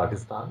now in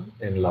Pakistan,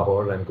 in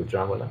Lahore and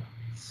Gujranwala.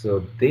 So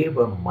they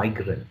were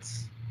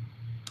migrants.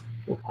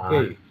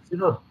 Okay.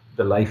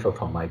 The life of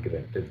a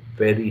migrant is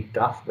very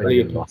tough when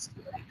you lost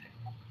everything.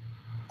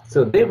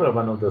 So they were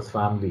one of those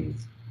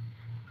families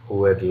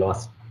who had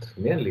lost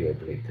nearly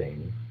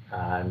everything.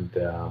 And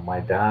my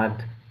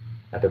dad,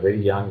 at a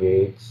very young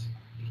age,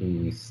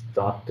 he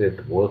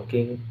started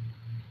working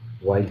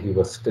while he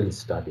was still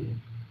studying.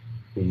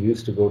 He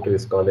used to go to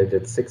his college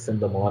at 6 in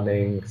the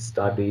morning,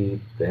 study,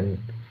 then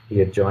he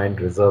had joined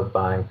Reserve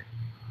Bank.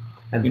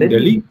 And in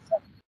Delhi?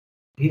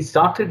 He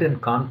started in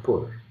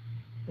Kanpur,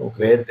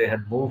 where they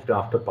had moved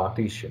after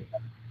partition.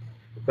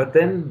 But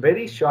then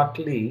very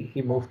shortly,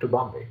 he moved to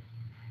Bombay.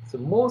 So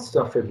most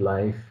of his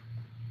life,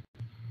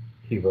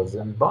 he was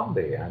in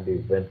Bombay and he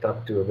went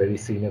up to a very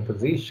senior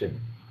position.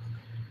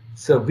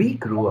 So we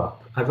grew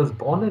up. I was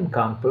born in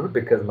Kanpur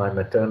because my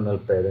maternal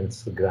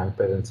parents,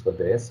 grandparents were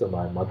there. So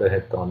my mother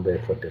had gone there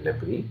for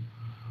delivery.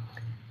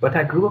 But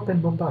I grew up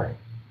in Mumbai.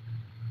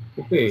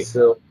 Okay.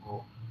 So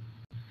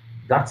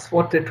that's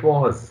what it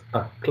was.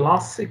 A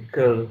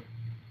classical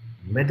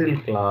middle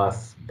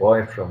class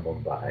boy from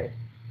Mumbai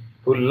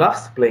who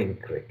loves playing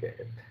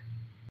cricket.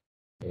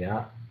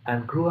 Yeah.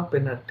 And grew up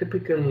in a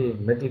typical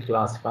middle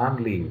class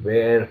family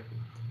where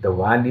the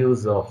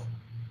values of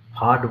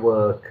hard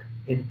work,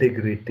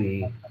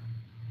 integrity,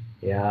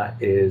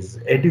 is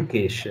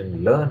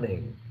education,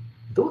 learning.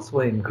 Those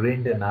were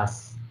ingrained in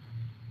us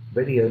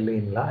very early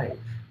in life.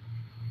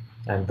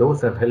 And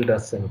those have held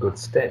us in good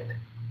stead.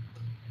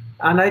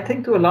 And I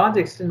think to a large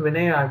extent,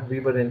 Vinay, we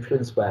were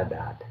influenced by our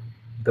dad.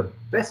 The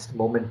best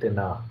moment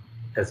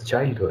as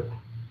childhood,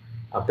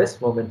 our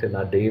best moment in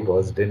our day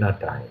was dinner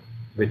time,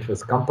 which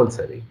was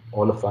compulsory,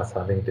 all of us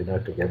having dinner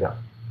together.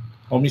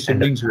 How many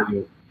siblings were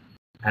you?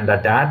 And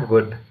our dad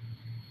would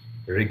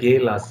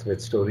regale us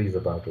with stories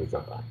about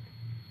Reserve Bank.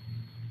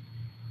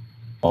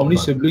 How many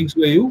siblings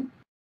were you?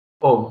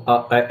 Oh,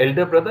 an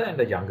elder brother and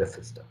a younger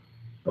sister.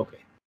 Okay.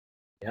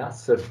 Yeah,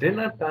 so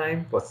dinner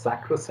time was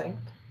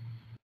sacrosanct.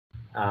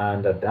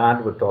 And a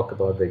dad would talk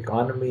about the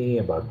economy,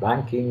 about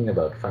banking,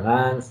 about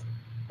finance.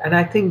 And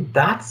I think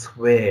that's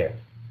where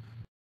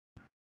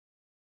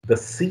the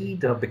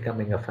seed of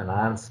becoming a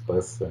finance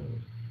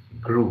person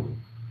grew.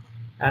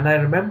 And I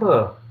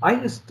remember I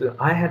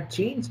had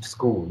changed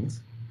schools,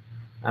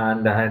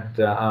 and I had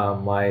I'd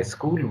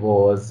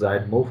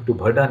moved to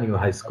Bhada New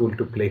High School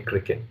to play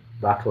cricket.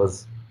 That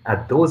was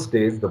at those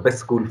days the best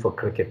school for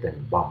cricket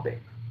in Bombay.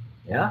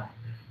 Yeah,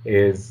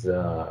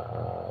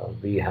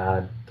 we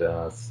had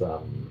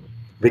some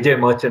Vijay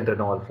Merchant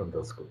and all from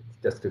those schools,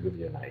 just to give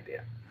you an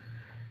idea.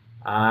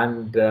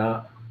 And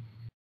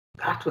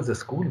that was a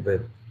school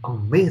with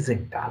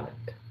amazing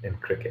talent in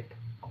cricket.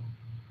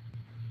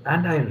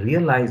 And I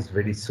realized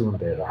very soon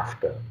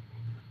thereafter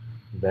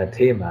that,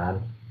 hey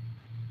man,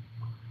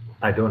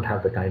 I don't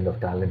have the kind of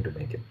talent to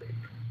make it big.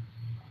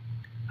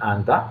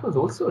 And that was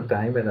also a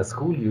time when a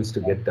school used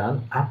to get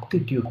done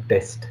aptitude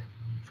test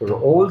for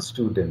all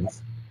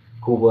students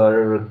who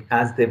were,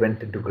 as they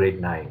went into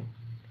grade 9,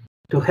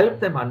 to help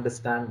them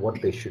understand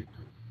what they should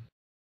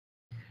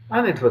do.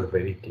 And it was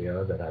very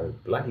clear that I was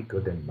bloody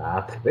good in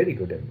math, very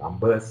good in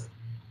numbers,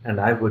 and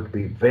I would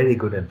be very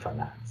good in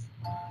finance.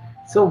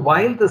 So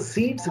while the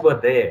seeds were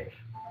there,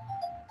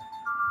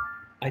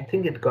 I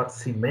think it got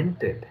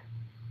cemented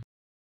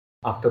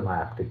after my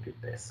aptitude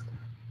test.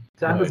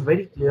 So I was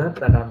very clear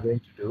that I'm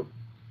going to do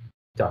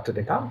chartered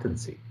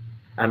accountancy.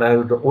 And I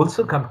would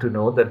also come to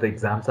know that the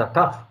exams are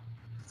tough.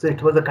 So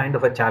it was a kind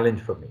of a challenge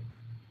for me.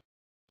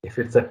 If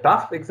it's a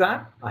tough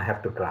exam, I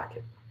have to crack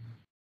it.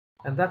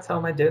 And that's how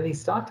my journey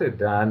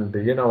started. And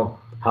you know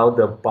how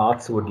the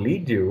paths would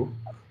lead you.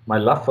 My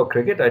love for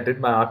cricket, I did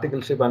my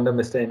articleship under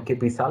Mr.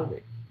 NKP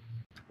Salve.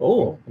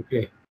 Oh,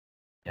 okay.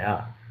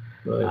 Yeah.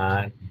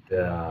 Right.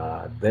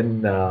 And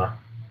then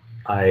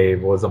I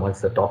was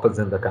amongst the toppers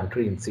in the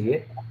country in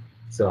CA.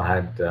 So I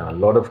had a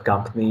lot of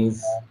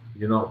companies,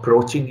 you know,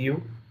 approaching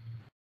you.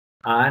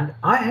 And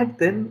I had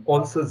then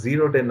also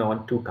zeroed in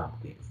on two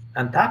companies.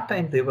 And that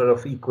time they were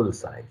of equal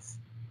size.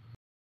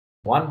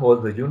 One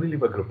was the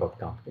Unilever group of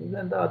companies,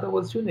 and the other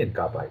was Union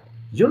Carbide.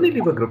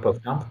 Unilever group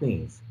of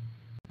companies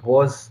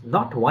was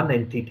not one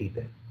entity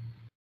then.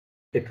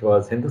 It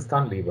was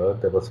Hindustan Lever,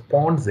 there was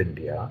Ponds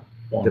India,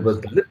 there Bonds.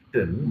 was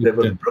Lipton, there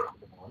was Lipton. Brook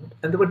Bond,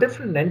 and there were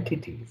different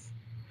entities.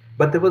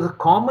 But there was a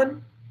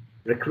common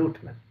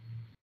recruitment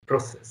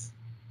process.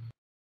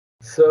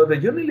 So the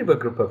Unilever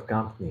group of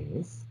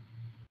companies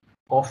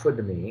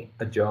offered me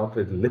a job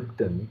with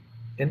Lipton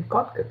in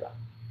Kolkata.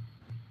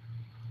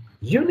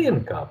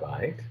 Union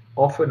Carbide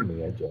offered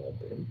me a job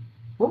in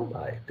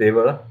Mumbai. They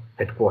were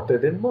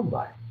headquartered in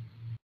Mumbai.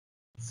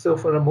 So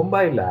for a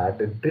Mumbai lad,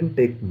 it didn't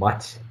take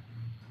much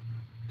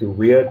to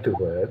veer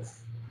towards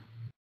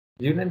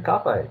Union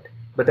Carbide.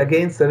 But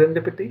again,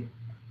 serendipity.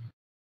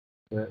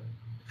 A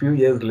few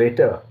years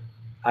later,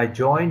 I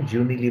joined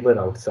Unilever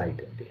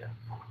outside India.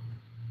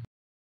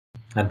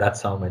 And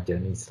that's how my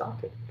journey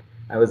started.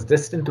 I was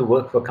destined to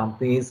work for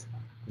companies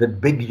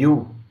with big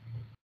U.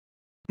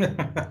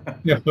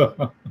 Yeah.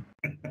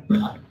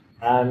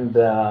 And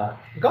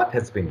God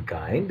has been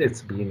kind.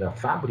 It's been a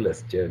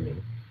fabulous journey.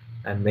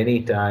 And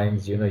many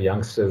times, you know,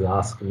 youngsters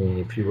ask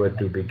me, if you were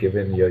to be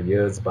given your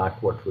years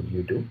back, what would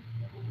you do?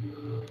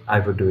 I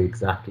would do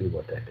exactly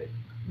what I did.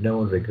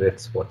 No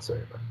regrets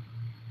whatsoever.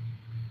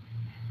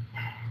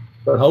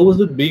 But how was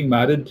it being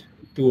married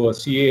to a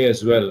CA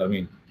as well? I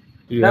mean,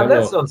 do you Now, have a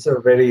that's also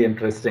very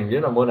interesting.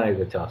 You know, Mona is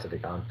a chartered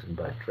accountant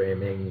by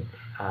training.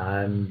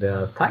 And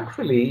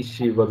thankfully,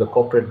 she was a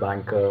corporate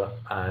banker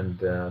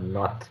and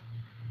not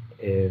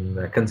in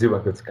a consumer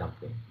goods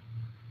company.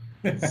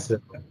 So,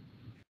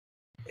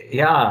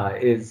 yeah,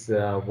 is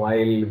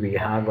while we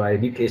have our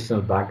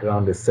educational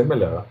background is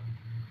similar,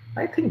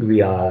 I think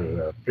we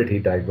are pretty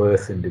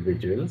diverse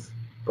individuals,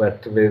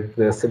 but with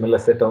a similar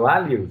set of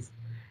values.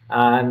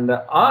 And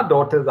our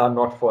daughters are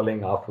not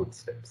following our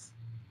footsteps.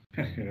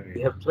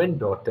 We have twin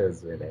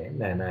daughters, Vinay,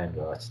 Naina and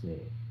Roshni.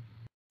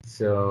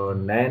 So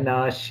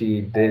Naina,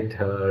 she did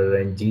her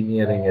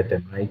engineering at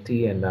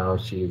MIT and now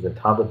she's at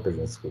Harvard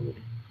Business School.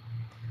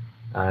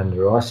 And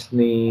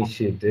Roshni,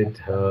 she did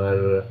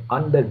her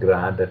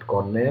undergrad at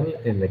Cornell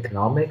in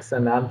economics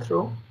and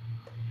anthro.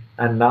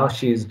 And now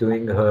she's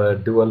doing her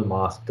dual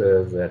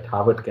masters at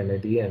Harvard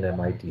Kennedy and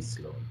MIT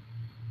Sloan.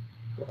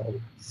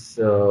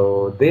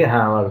 So they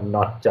are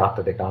not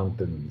chartered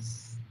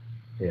accountants,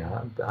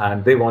 yeah,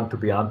 and they want to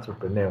be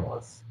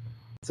entrepreneurs.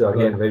 So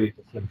right? again, very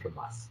different from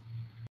us.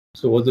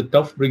 So was it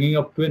tough bringing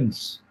up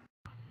twins?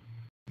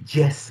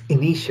 Yes,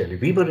 initially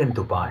we were in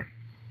Dubai,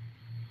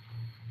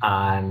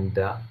 and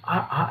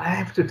I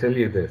have to tell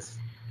you this.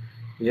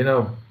 You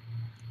know,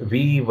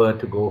 we were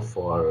to go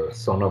for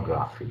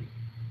sonography,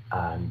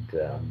 and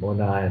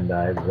Mona and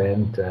I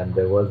went, and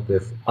there was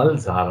this Al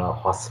Zahra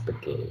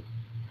hospital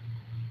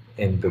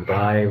in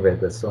Dubai where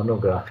the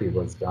sonography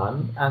was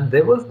done, and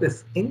there was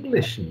this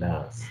English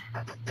nurse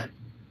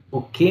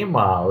who came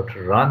out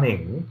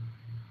running,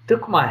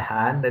 took my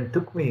hand and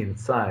took me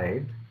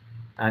inside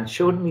and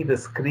showed me the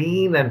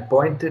screen and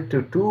pointed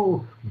to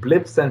two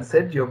blips and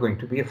said, "You're going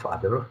to be a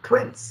father of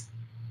twins."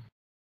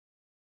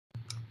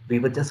 We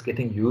were just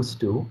getting used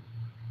to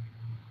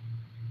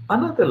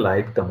another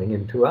life coming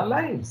into our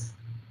lives.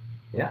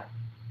 Yeah.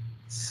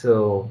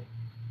 So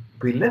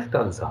we left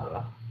Al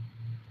Zahra.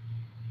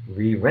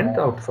 We went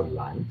out for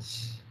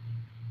lunch.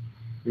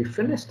 We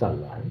finished our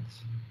lunch.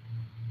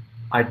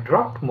 I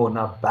dropped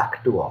Mona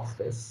back to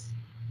office.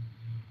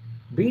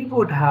 We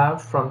would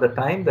have, from the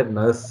time the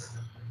nurse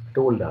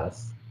told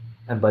us,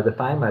 and by the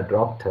time I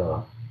dropped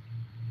her,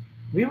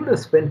 we would have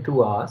spent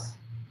 2 hours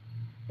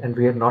and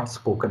we had not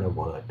spoken a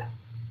word.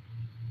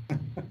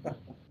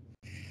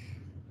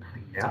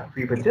 Yeah,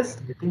 we were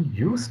just getting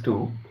used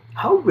to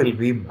how will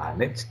we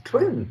manage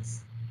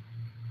twins.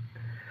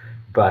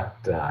 But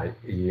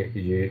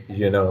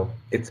you know,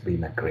 it's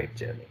been a great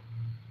journey.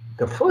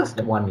 The first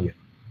 1 year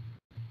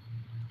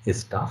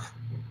is tough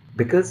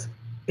because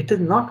it is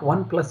not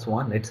 1 plus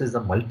 1, it is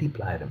a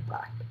multiplier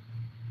impact.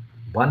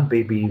 One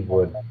baby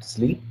would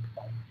sleep,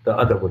 the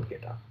other would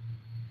get up.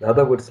 The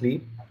other would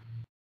sleep,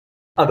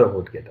 other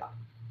would get up.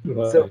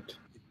 So Right.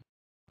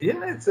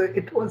 yeah,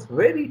 it was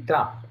very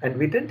tough, and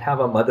we didn't have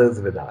our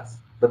mothers with us.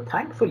 But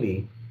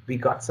thankfully, we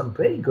got some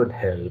very good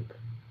help.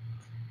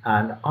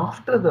 And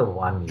after the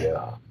 1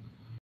 year,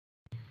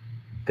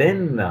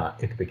 then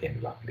it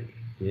became lovely.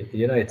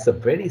 You know, it's a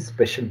very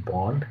special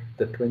bond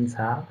the twins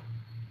have,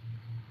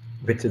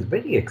 which is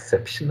very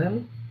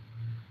exceptional.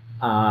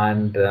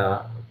 And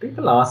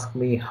people ask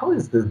me, how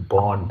is this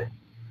bond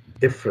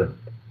different?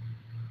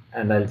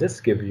 And I'll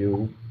just give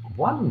you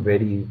one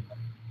very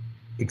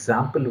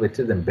example which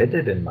is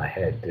embedded in my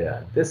head.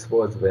 This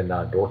was when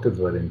our daughters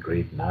were in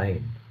grade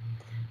 9.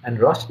 And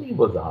Roshni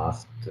was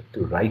asked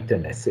to write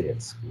an essay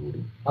at school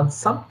on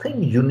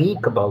something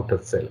unique about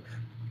herself.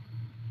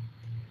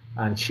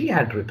 And she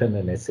had written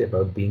an essay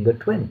about being a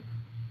twin.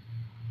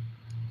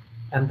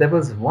 And there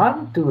was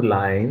 1, 2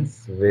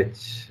 lines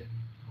which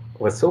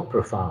were so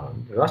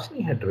profound.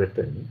 Roshni had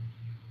written,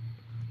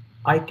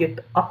 "I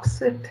get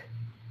upset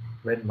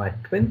when my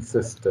twin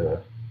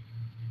sister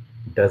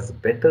does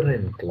better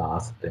in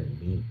class than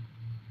me,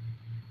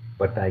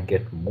 but I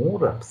get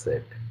more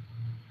upset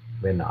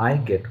when I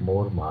get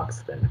more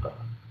marks than her."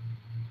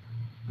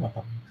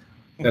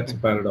 That's a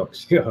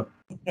paradox. Yeah.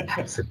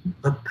 Absolutely.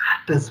 But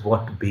that is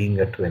what being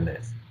a twin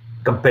is.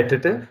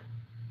 Competitive,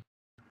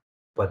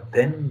 but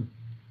then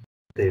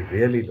they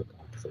really look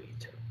out for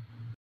each other.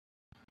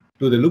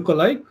 Do they look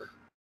alike?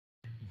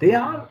 They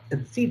are,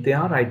 see, they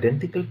are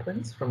identical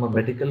twins from a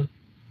medical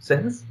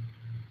sense,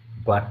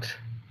 but,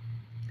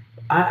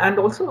 and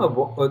also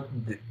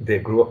they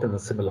grew up in a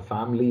similar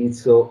family.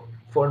 So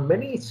for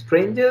many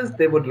strangers,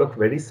 they would look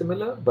very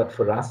similar, but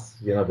for us,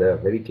 there are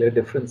very clear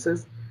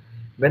differences.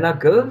 When our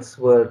girls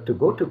were to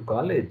go to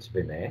college,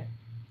 Vinay,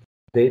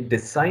 they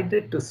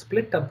decided to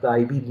split up the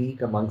Ivy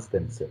League amongst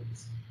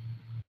themselves.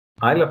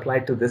 I'll apply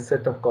to this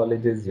set of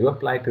colleges, you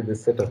apply to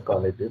this set of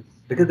colleges,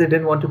 because they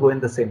didn't want to go in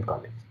the same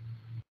college.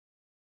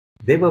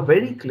 They were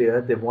very clear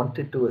they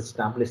wanted to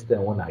establish their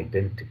own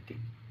identity.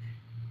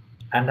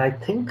 And I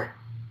think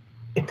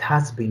it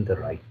has been the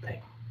right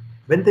thing.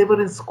 When they were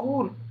in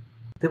school,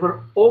 they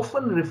were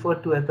often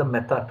referred to as the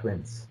Mehta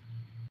twins.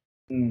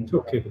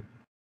 Okay.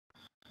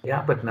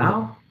 Yeah, but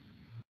now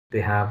they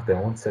have their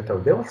own set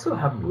of, they also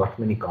have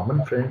many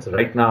common friends.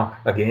 Right now,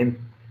 again,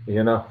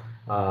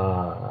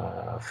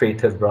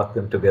 fate has brought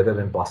them together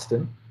in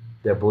Boston.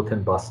 They're both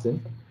in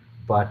Boston,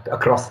 but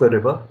across the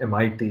river.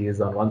 MIT is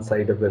on one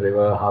side of the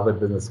river, Harvard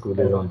Business School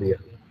is on the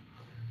other.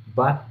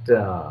 But,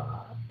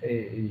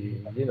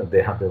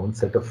 they have their own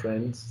set of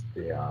friends.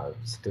 They are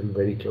still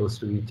very close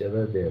to each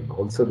other. They have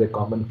also their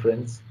common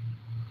friends.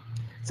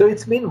 So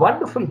it's been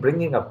wonderful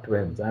bringing up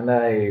twins. And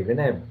when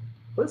I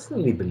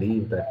personally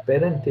believe that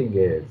parenting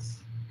is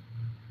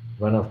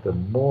one of the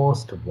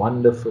most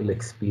wonderful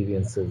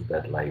experiences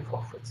that life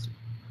offers you.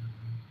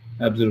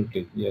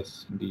 Absolutely.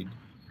 Yes, indeed.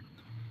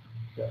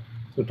 Yeah.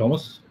 So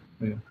Thomas,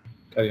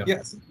 carry on.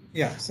 Yes.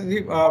 Yeah.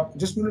 Sanjeev,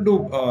 just wanted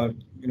to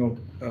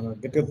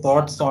get your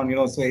thoughts on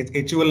so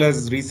HUL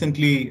has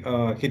recently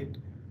hit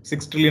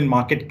 6 trillion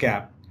market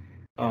cap.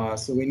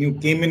 So when you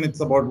came in,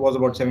 was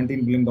about $17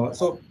 billion.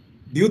 So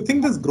do you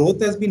think this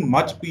growth has been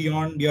much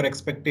beyond your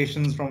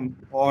expectations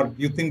or do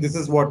you think this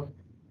is what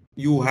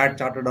you had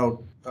charted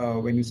out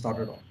when you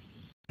started off?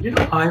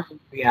 I would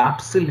be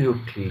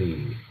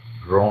absolutely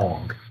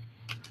wrong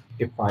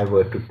if I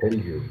were to tell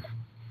you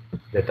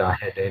that I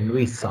had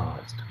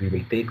envisaged we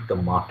will take the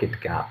market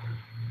cap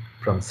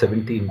from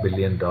 $17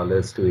 billion to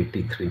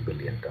 $83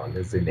 billion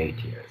in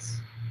 8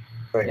 years.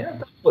 Right. Yeah,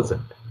 that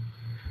wasn't.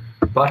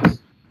 But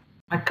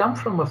I come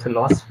from a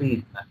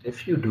philosophy that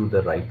if you do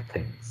the right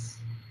things,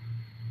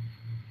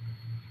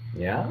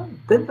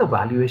 then the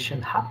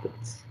valuation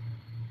happens.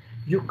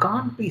 You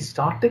can't be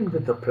starting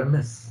with the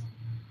premise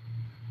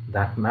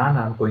that, man,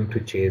 I'm going to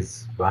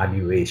chase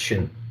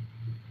valuation.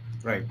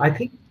 Right. I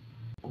think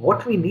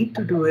what we need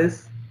to do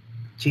is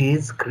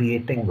chase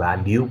creating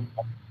value.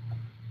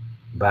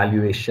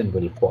 Valuation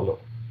will follow.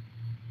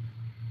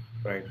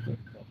 Right.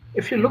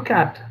 If you look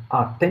at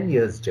our 10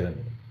 years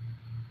journey,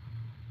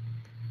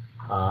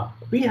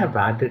 we have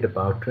added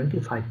about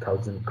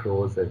 25,000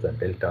 crores as a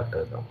delta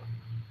turnover.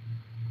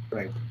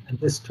 Right. And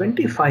this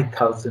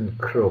 25,000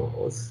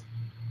 crores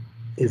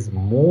is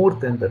more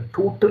than the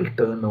total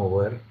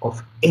turnover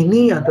of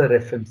any other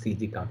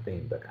FMCG company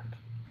in the country.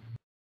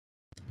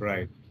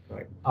 Right.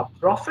 Right. Our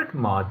profit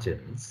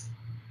margins,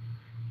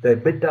 the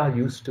EBITDA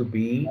used to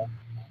be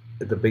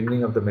at the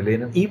beginning of the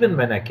millennium, even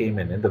when I came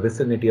in the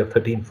vicinity of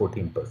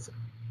 13-14%.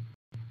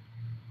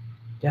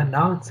 Yeah,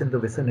 now it's in the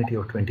vicinity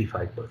of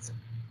 25%.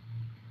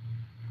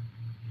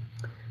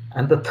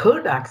 And the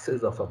third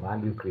axis of a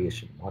value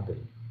creation model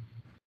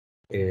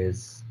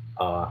is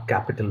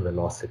capital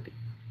velocity,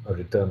 a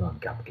return on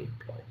capital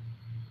employed.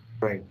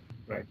 Right.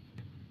 Right.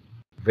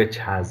 Which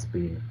has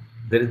been,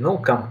 there is no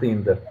company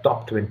in the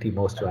top 20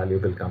 most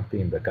valuable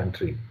company in the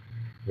country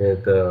where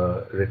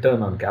the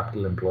return on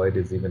capital employed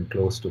is even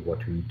close to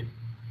what we do.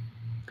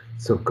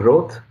 So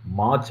growth,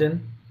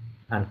 margin,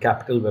 and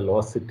capital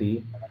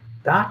velocity,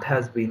 that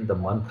has been the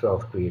mantra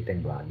of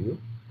creating value.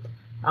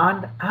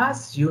 And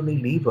as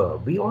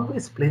Unilever, we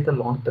always play the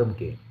long-term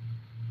game.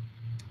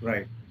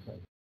 Right.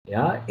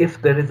 Yeah,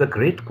 if there is a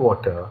great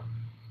quarter,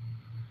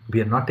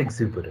 we are not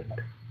exuberant.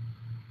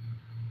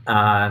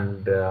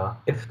 And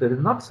if there is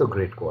not so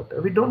great quarter,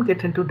 we don't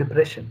get into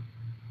depression.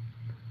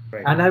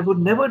 Right. And I would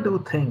never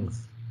do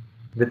things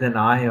with an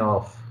eye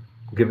of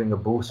giving a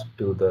boost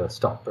to the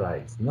stock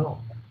price. No.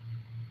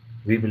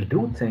 We will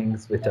do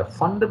things which are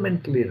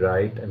fundamentally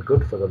right and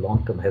good for the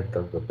long-term health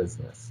of the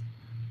business.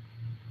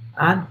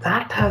 And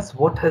that has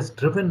what has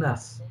driven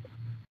us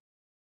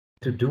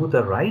to do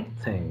the right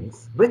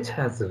things, which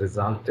has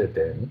resulted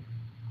in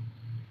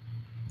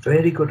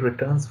very good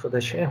returns for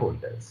the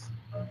shareholders.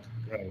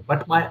 Right.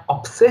 But my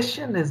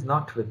obsession is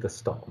not with the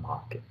stock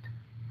market.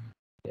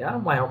 Yeah,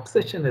 my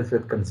obsession is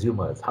with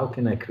consumers. How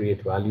can I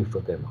create value for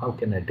them? How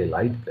can I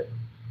delight them?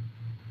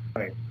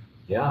 Right.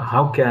 Yeah,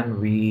 how can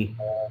we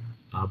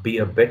be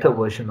a better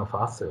version of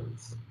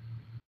ourselves?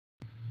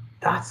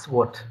 That's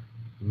what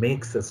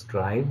makes us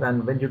drive.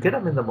 And when you get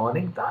up in the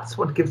morning, that's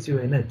what gives you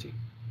energy.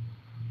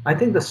 I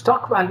think the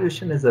stock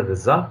valuation is a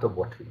result of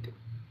what we do.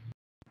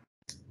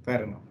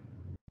 Fair enough.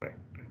 Right.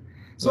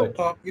 So,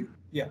 Right.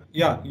 yeah.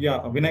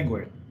 Vinay, go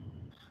ahead.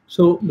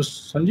 So,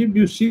 Mr. Sanjeev, do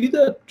you see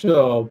that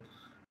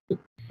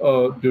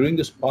during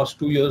this past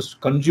 2 years,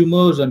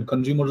 consumers and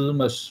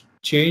consumerism has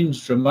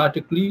changed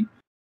dramatically?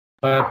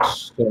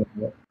 Perhaps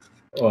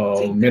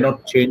See, may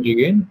not change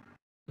again.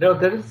 now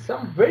there is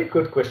some very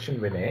good question,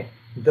 Vinay.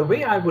 The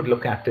way I would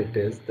look at it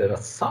is there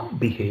are some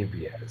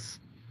behaviors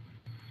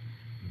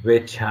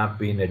which have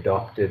been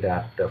adopted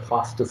at a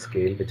faster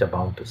scale, which are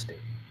bound to stay.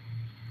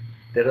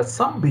 There are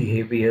some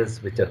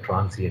behaviors which are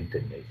transient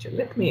in nature.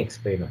 Let me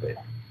explain a bit.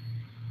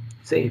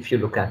 Say, if you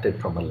look at it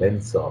from a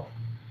lens of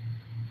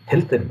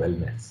health and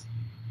wellness,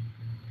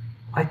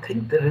 I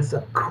think there is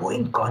a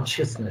growing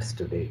consciousness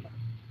today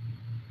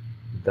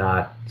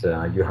that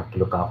you have to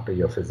look after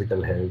your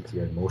physical health,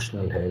 your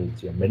emotional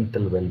health, your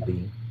mental well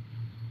being.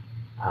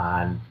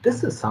 And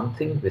this is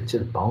something which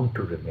is bound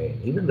to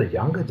remain. Even the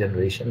younger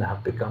generation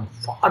have become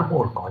far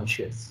more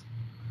conscious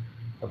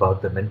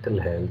about the mental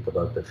health,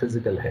 about the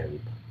physical health,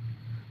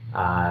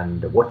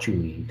 and what you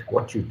eat,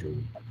 what you do,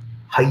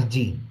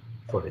 hygiene,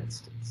 for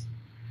instance.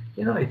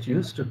 You know, it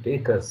used to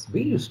take us,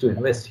 we used to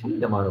invest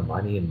huge amount of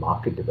money in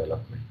market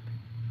development,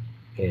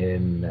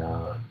 in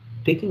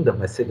taking the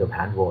message of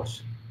hand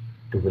wash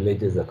to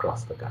villages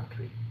across the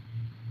country.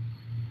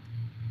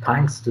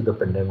 Thanks to the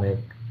pandemic,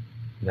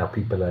 now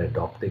people are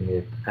adopting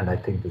it, and I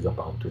think this is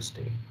bound to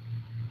stay.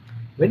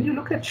 When you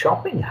look at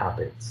shopping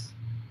habits,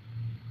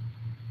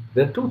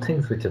 there are two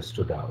things which have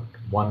stood out.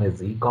 One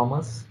is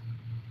e-commerce,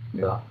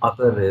 the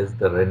other is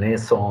the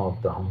renaissance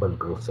of the humble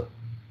grocer,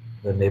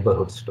 the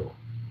neighborhood store. Right.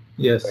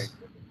 Yes.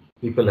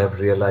 People have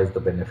realized the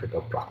benefit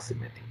of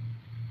proximity.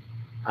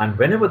 And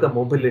whenever the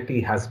mobility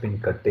has been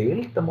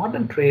curtailed, the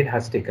modern trade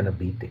has taken a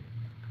beating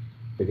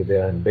because they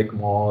are in big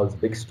malls,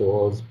 big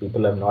stores,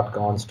 people have not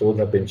gone, stores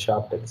have been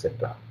shut,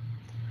 etc.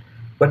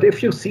 But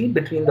if you see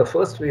between the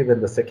first wave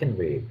and the second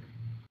wave,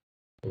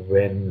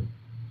 when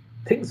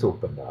things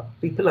opened up,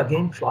 people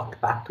again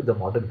flocked back to the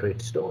modern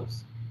trade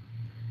stores.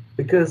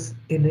 Because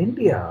in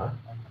India,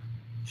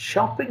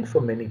 shopping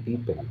for many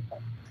people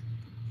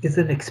is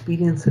an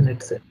experience in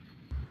itself.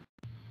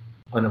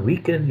 On a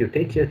weekend, you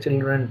take your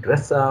children,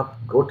 dress up,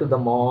 go to the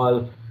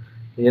mall,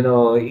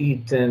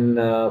 eat in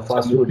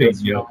fast food Absolutely.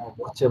 Yeah. restaurant,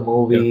 watch a Yeah.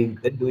 movie,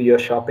 then do your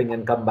shopping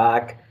and come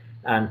back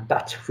and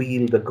touch,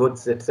 feel the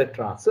goods,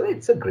 etc. So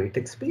it's a great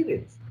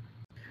experience.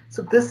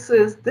 So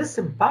this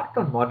impact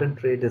on modern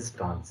trade is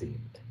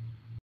transient.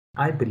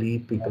 I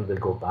believe people will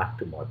go back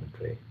to modern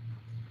trade,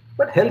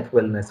 but health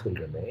wellness will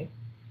remain.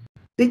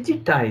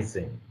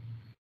 Digitizing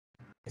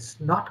is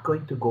not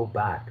going to go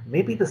back.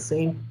 Maybe the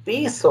same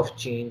pace of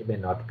change may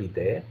not be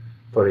there.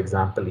 For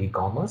example,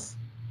 e-commerce.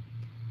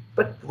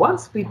 But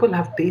once people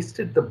have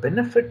tasted the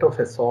benefit of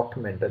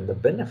assortment and the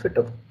benefit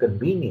of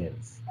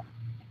convenience,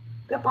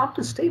 they're bound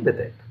to stay with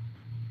it.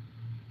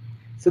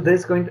 So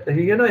there's going to,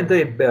 in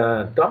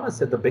the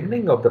Thomas, at the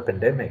beginning of the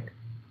pandemic,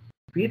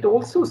 we had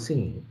also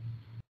seen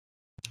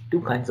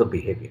two kinds of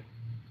behavior.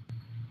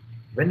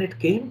 When it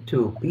came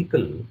to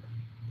people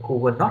who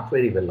were not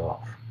very well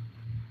off,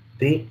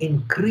 they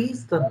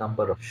increased the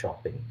number of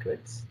shopping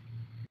trips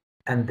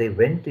and they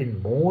went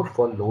in more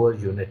for lower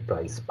unit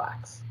price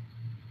packs.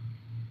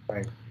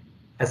 Right.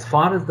 As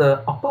far as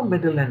the upper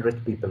middle and rich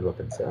people were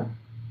concerned,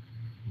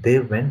 they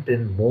went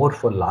in more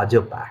for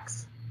larger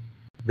packs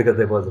because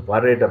they was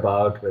worried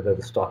about whether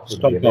the stock would be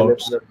Stock available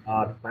outs. or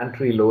not,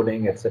 pantry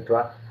loading,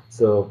 etc.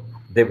 So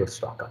they would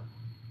stock up.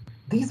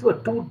 These were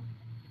two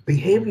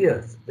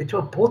behaviors which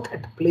were both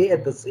at play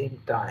at the same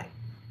time.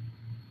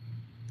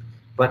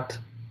 But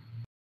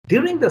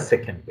during the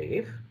second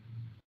wave,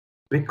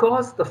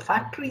 because the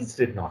factories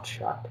did not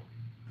shut,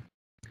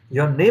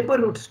 your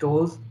neighborhood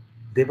stores,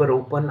 they were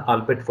open,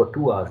 albeit for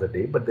 2 hours a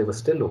day, but they were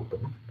still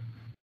open.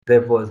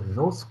 There was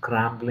no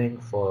scrambling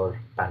for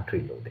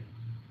pantry loading.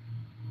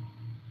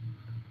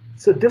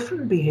 So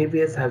different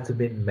behaviors have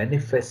been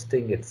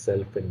manifesting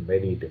itself in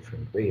many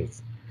different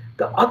ways.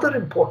 The other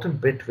important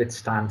bit which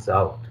stands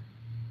out,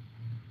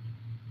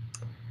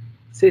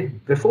 say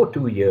before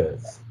 2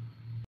 years,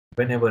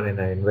 whenever in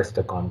an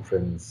investor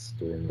conference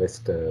to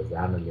investors,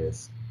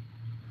 analysts,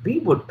 we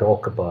would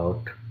talk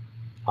about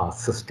our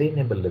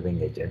sustainable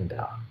living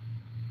agenda.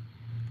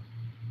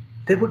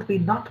 There would be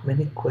not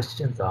many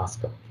questions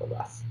asked of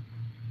us,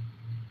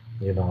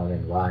 on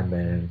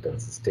environment and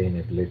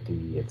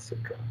sustainability,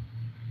 etc.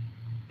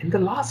 In the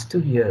last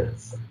 2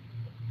 years,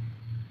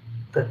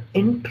 the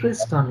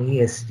interest on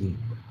ESG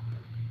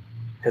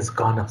has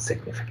gone up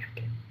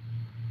significantly.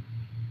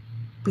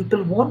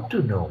 People want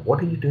to know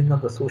what are you doing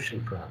on the social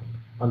front,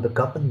 on the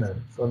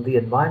governance, on the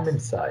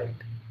environment side.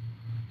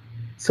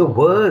 So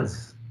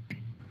words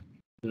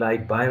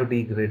like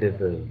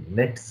biodegradable,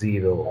 net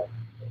zero,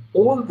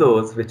 all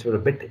those which were a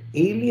bit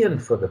alien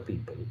for the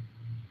people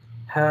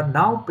are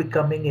now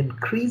becoming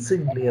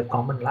increasingly a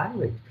common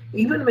language.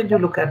 Even when you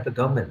look at the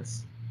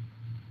governments,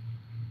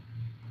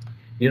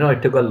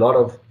 it took a lot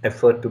of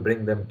effort to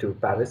bring them to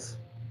Paris.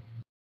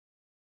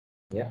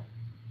 Yeah.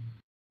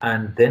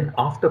 And then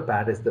after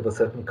Paris, there were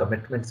certain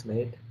commitments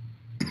made,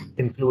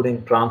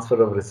 including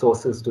transfer of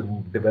resources to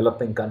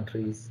developing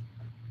countries,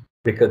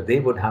 because they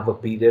would have a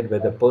period where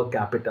the per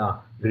capita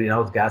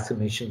greenhouse gas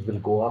emissions will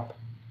go up,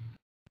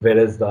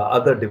 whereas the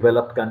other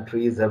developed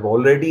countries have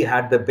already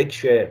had the big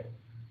share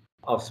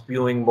of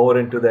spewing more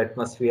into the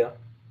atmosphere.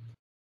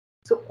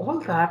 So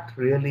all that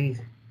really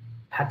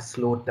had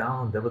slowed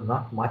down. There was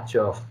not much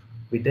of,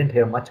 we didn't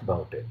hear much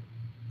about it.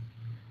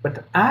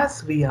 But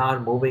as we are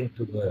moving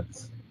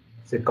towards,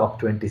 say,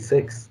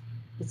 COP26,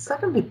 it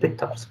suddenly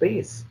picked up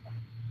space.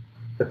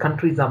 The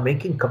countries are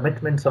making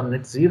commitments on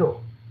net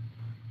zero.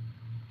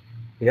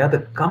 Yeah, the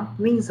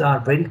companies are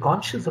very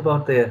conscious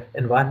about their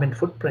environment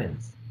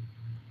footprints.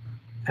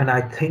 And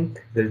I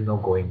think there is no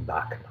going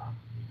back now.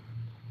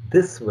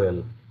 This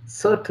will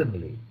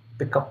certainly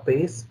pick up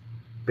pace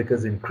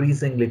because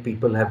increasingly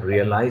people have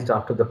realized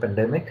after the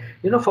pandemic,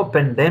 for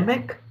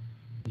pandemic,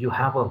 you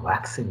have a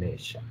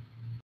vaccination.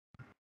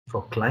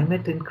 For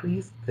climate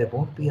increase, there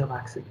won't be a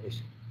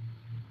vaccination.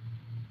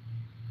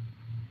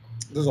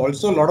 There's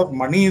also a lot of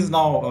money is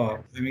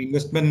now,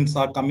 investments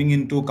are coming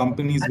into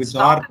companies And which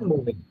are, started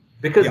moving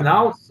because yeah,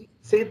 now,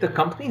 say, the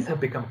companies have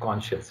become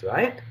conscious,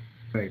 right?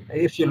 right,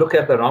 If you look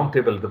at the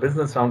roundtable, the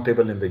business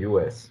roundtable in the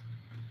US,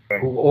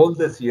 right, who all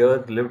these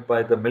years lived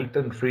by the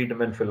Milton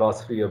Friedman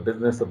philosophy of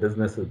business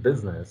is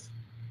business,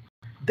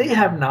 they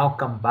have now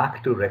come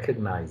back to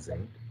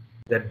recognizing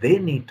that they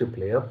need to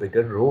play a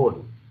bigger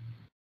role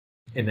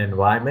in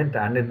environment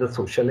and in the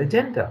social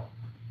agenda.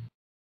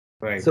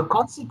 right. So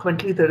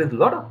consequently, there is a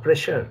lot of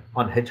pressure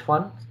on hedge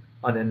funds,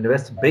 on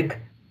big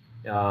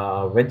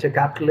venture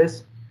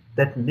capitalists,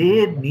 that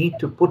they need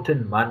to put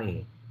in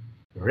money,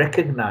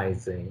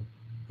 recognizing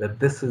that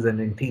this is an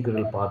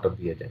integral part of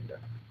the agenda.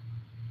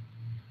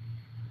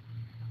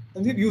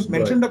 Sanjeev, you Right.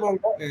 mentioned about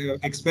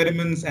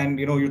experiments, and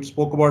you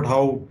spoke about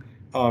how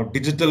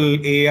digital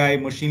AI,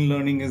 machine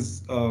learning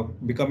is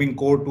becoming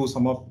core to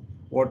some of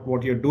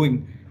what you're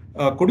doing.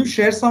 Could you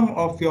share some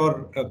of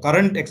your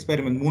current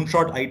experiment,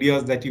 moonshot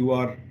ideas that you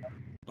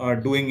are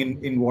doing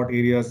in what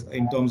areas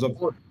in terms of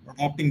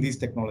adopting these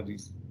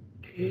technologies?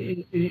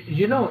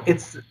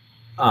 It's.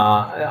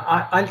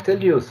 I'll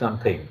tell you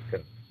something.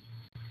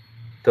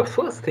 The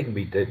first thing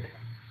we did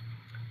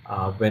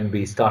when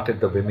we started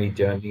the WIMI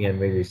journey and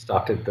when we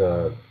started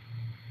the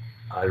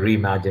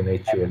Reimagine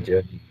HUL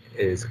journey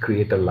is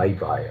create a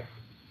live wire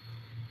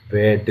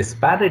where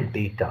disparate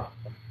data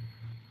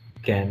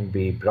can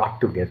be brought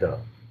together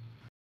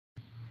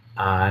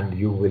and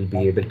you will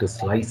be able to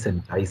slice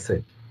and dice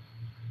it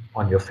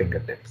on your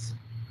fingertips.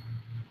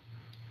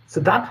 So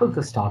that was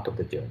the start of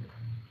the journey.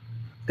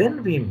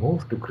 Then we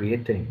moved to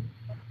creating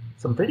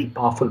some very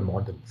powerful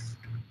models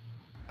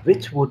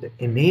which would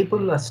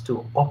enable us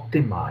to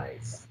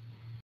optimize.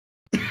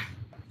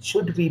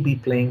 Should we be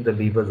playing the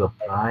levers of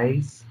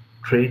price,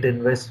 trade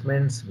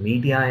investments,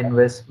 media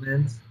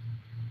investments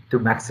to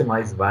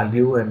maximize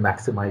value and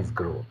maximize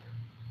growth?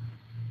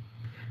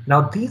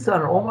 Now, these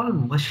are all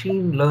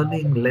machine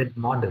learning led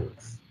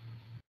models.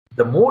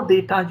 The more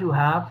data you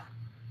have,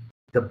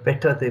 the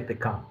better they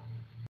become.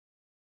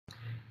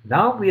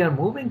 Now we are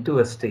moving to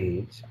a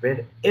stage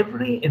where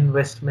every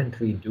investment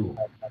we do,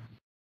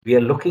 we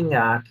are looking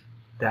at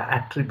the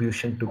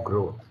attribution to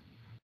growth.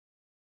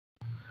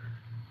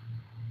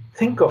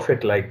 Think of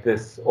it like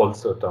this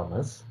also,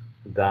 Thomas,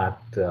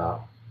 that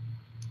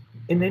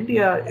in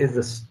India is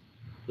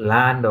a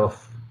land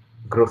of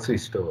grocery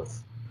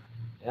stores.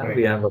 Yeah, Right.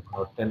 we have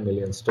about 10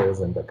 million stores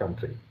in the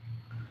country.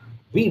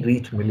 We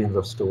reach millions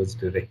of stores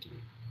directly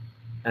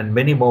and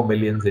many more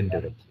millions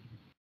indirectly.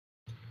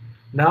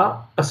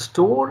 Now, a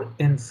store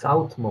in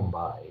South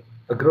Mumbai,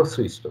 a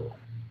grocery store,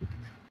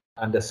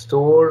 and a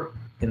store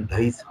in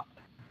Dahisar,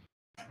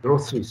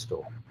 grocery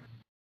store,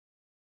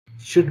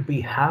 should be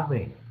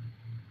having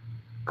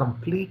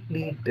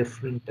completely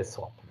different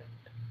assortment.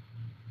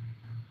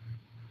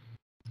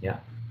 Yeah.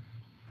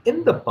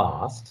 In the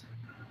past,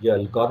 your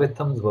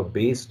algorithms were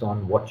based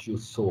on what you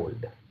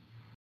sold. Right.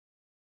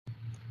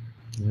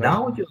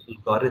 Now your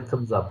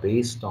algorithms are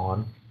based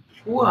on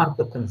who are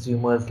the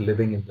consumers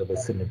living in the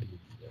vicinity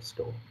of your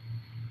store.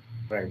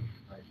 Right.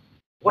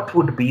 What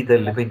would be the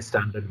living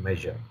standard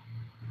measure?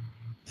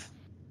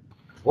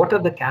 What are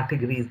the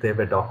categories they've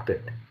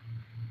adopted?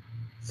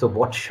 So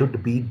what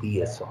should be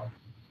the assortment?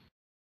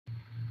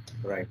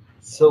 Right.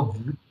 So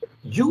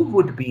you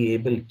would be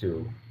able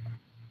to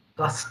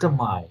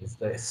customize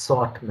the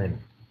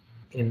assortment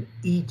in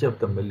each of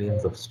the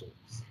millions of stores.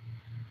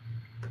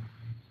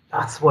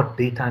 That's what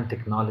data and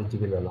technology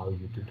will allow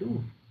you to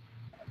do.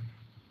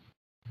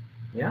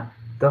 Yeah.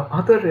 The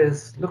other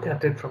is look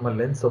at it from a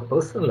lens of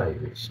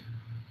personalization,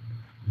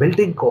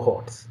 building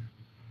cohorts.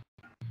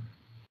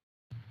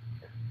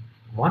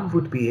 One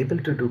would be able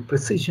to do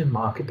precision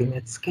marketing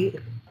at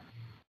scale.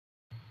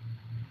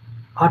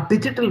 Our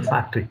digital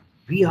factory,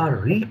 we are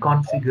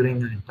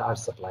reconfiguring our entire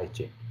supply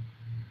chain.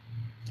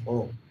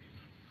 Oh,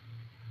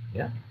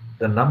 Yeah,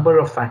 the number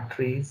of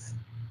factories,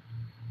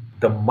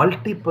 the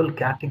multiple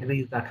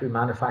categories that we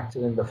manufacture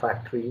in the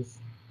factories,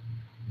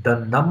 the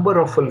number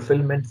of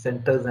fulfillment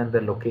centers and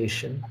the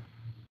location,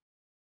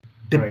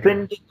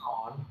 depending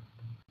on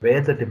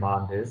where the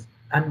demand is.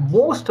 And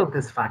most of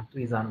these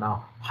factories are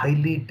now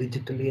highly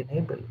digitally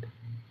enabled.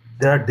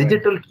 There are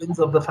digital twins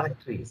of the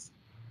factories.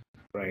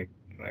 right,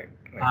 right.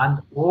 And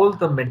all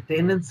the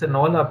maintenance and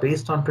all are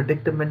based on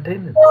predictive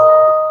maintenance.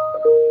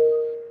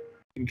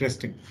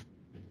 Interesting.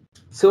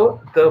 So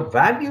the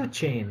value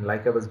chain,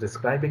 like I was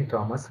describing,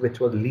 Thomas, which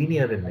was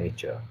linear in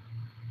nature,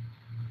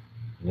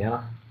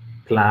 yeah,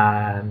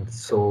 plan,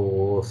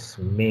 source,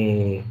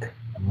 make,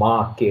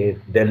 market,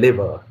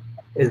 deliver,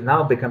 is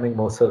now becoming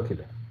more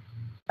circular,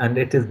 and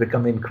it is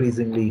becoming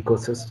increasingly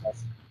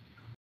ecosystems.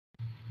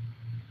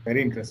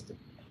 Very interesting.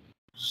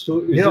 So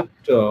is it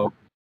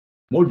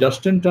more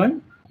just in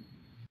time?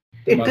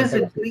 It is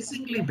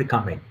increasingly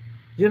becoming.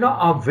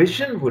 Our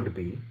vision would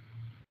be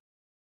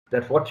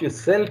that what you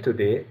sell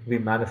today, we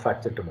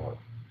manufacture tomorrow.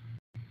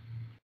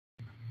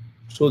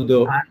 So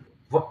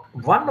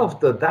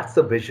that's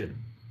the vision.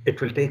 It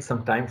will take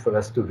some time for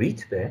us to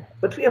reach there,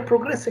 but we are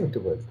progressing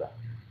towards that.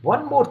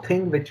 One more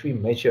thing which we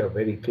measure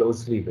very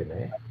closely,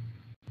 Vinay,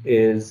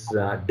 is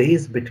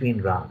days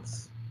between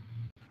runs.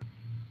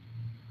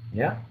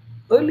 Yeah.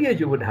 Earlier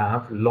you would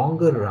have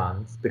longer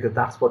runs because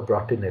that's what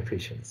brought in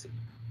efficiency.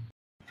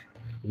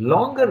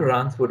 Longer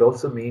runs would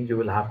also mean you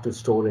will have to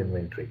store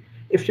inventory.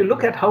 If you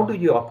look at how do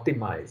you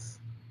optimize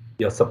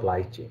your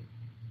supply chain,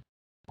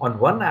 on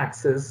one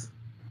axis,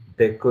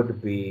 there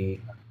could be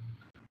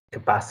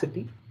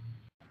capacity.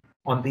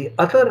 On the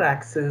other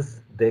axis,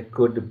 there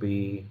could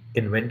be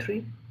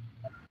inventory.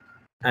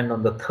 And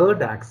on the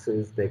third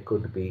axis, there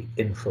could be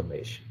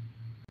information.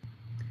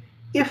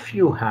 If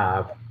you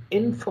have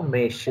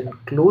information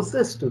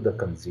closest to the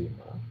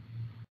consumer,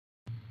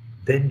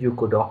 then you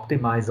could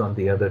optimize on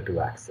the other two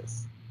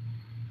axes.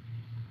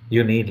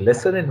 You need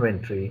lesser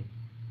inventory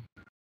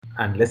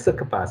and lesser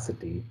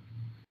capacity,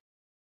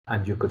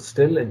 and you could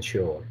still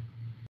ensure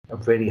a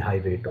very high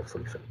rate of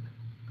fulfillment.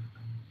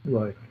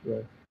 Right.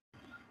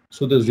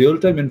 So there's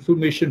real-time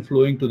information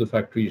flowing to the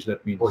factories.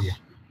 That means. Oh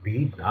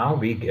yeah,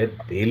 we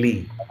get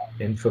daily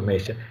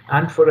information,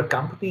 and for a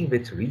company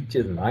which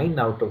reaches 9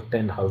 out of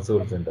 10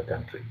 households in the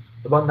country,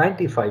 about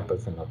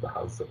 95% of the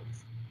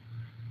households.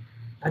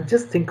 And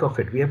just think of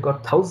it, we have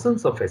got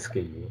thousands of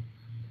SKU,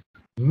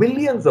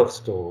 millions of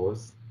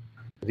stores,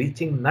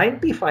 reaching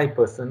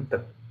 95%.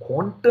 The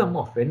quantum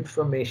of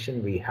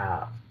information we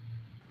have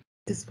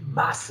is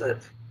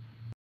massive.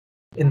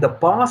 In the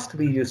past,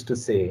 we used to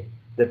say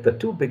that the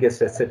two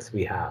biggest assets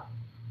we have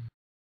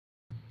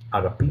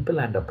are our people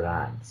and our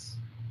brands.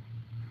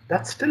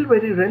 That's still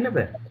very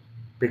relevant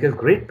because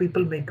great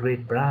people make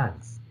great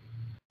brands.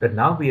 But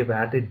now we have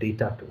added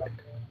data to it.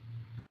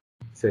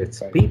 So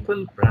it's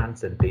people,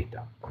 brands, and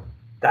data.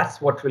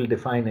 That's what will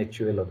define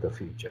HUL of the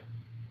future.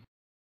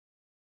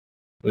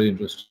 Very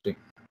interesting.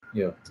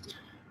 Yeah.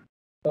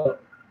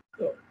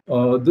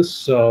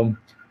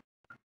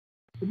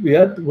 We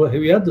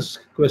had this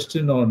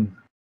question on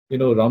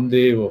Baba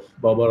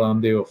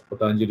Ramdev of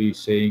Patanjali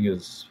saying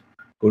is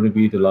going to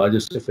be the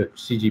largest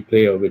FMCG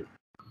player.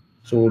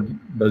 So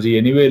does he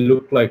anyway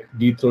look like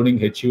dethroning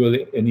HUL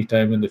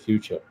anytime in the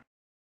future?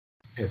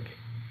 Okay.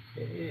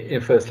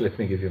 First, let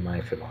me give you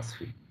my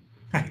philosophy.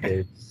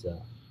 It's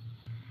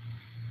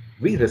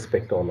we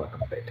respect all our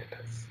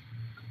competitors.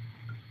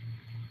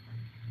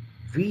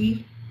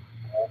 We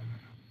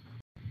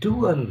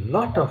do a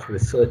lot of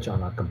research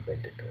on our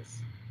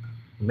competitors.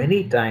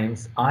 Many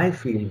times I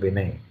feel,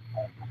 Vinay,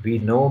 we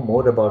know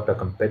more about our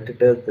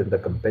competitors than the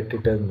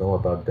competitors know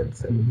about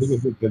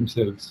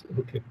themselves.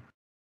 Okay.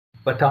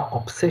 But our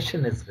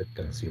obsession is with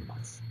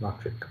consumers,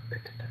 not with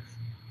competitors.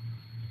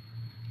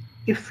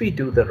 If we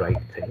do the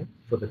right thing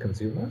for the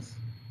consumers,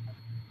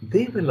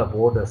 they will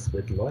award us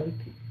with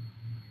loyalty.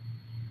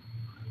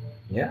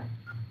 Yeah.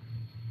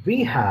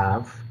 We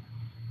have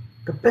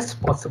the best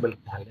possible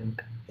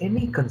talent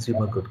any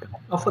consumer good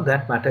company, or for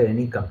that matter,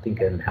 any company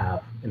can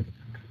have in the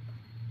country.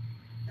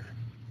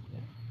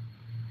 Yeah.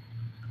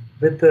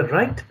 With the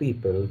right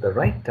people, the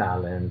right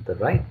talent, the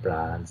right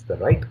brands, the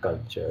right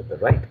culture, the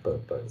right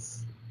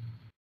purpose,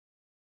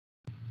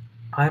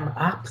 I'm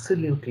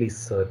absolutely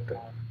certain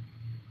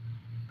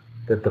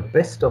that the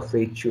best of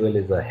HUL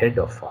is ahead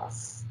of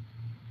us.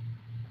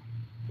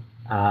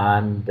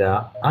 And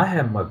I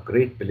am a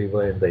great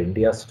believer in the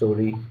India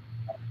story.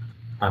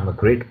 I'm a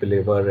great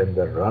believer in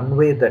the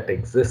runway that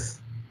exists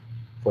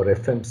for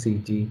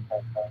FMCG,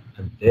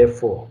 and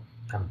therefore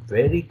I'm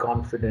very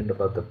confident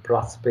about the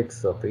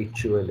prospects of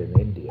HUL in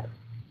India.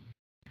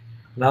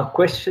 Now,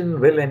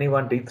 question, will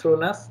anyone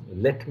dethrone us?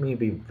 Let me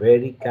be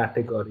very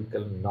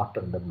categorical, not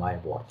under my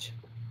watch.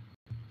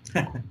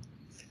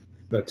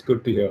 That's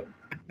good to hear.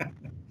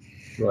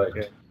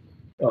 Right.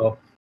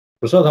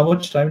 Prasad, how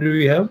much time do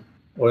we have?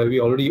 Or have we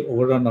already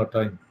overrun our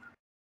time?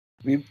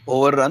 We've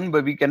overrun,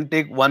 but we can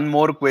take one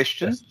more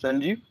question, Yes.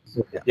 Sanjeev.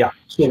 Yeah.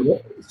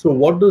 So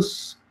what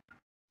does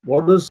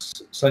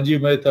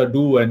Sanjiv Mehta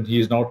do when he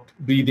is not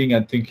breathing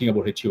and thinking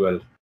about HUL?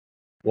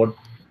 What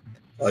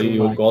are See,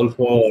 you a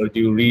golfer or do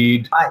you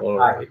read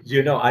or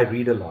I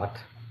read a lot.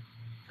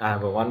 I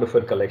have a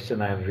wonderful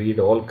collection. I read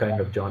all kind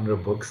of genre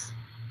books,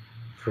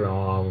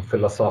 from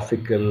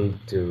philosophical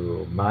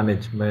to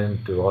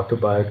management to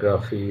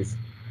autobiographies.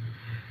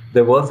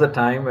 There was a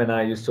time when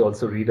I used to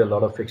also read a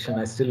lot of fiction.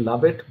 I still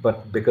love it,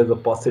 but because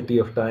of paucity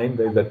of time,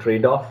 there's a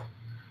trade-off.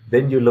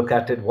 Then you look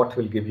at it, what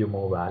will give you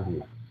more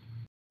value?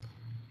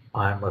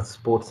 I'm a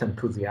sports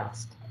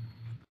enthusiast.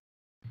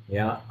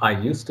 Yeah, I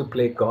used to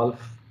play golf,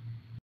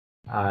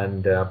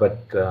 and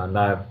but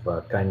now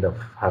I've kind of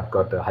have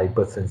got a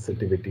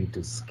hypersensitivity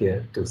to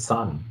scare to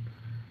sun,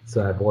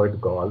 so I avoid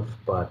golf.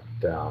 But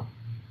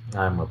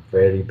I'm a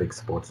very big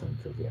sports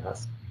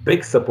enthusiast,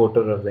 big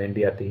supporter of the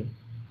India team.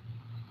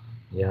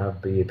 Yeah,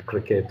 be it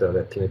cricket or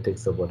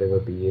athletics or whatever,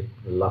 be it,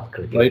 love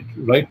cricket.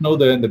 right now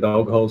they're in the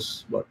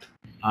doghouse, but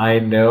I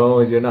know,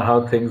 you know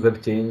how things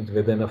have changed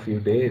within a few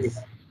days.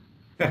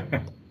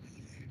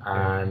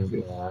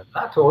 And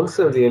that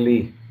also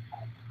really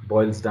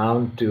boils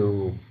down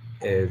to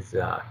is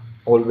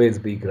always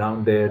be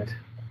grounded,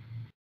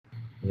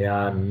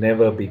 yeah,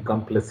 never be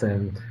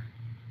complacent,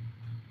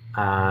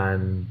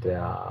 and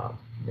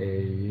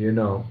you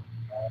know,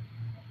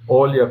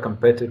 all your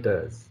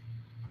competitors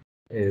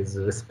is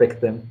respect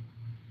them.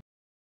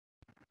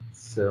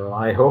 So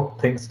I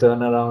hope things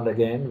turn around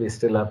again. We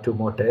still have two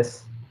more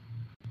tests.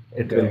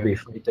 It will be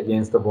fight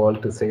against the wall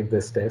to save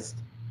this test.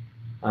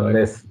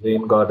 Unless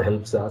rain God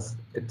helps us,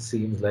 it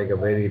seems like a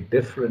very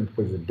difficult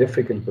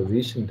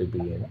position to be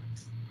in.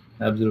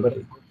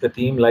 Absolutely. But the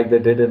team, like they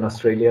did in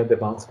Australia, they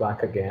bounce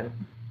back again.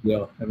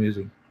 Yeah,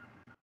 amazing.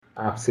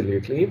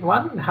 Absolutely.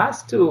 One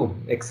has to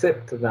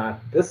accept that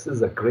this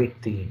is a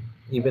great team,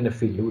 even if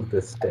we lose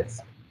this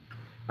test.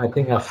 I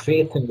think our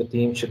faith in the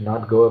team should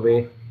not go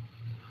away.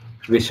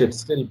 We should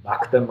still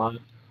back them up.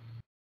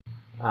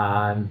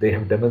 And they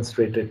have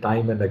demonstrated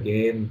time and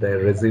again their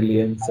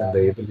resilience and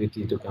the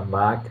ability to come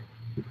back.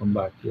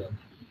 Yeah.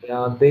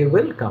 Yeah, they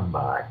will come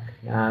back.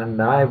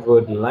 And I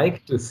would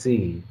like to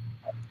see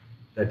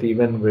that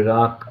even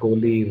Virat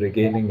Kohli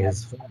regaining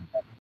his form.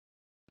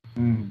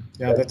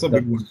 Yeah, that's a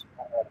big one.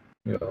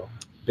 Yeah.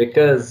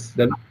 Because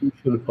that's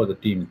crucial for the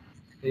team.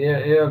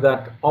 Yeah,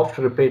 that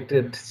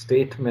oft-repeated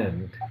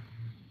statement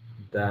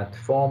that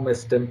form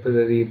is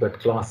temporary but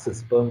class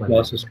is permanent.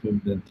 Class is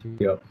permanent,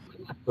 yeah.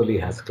 Kohli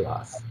has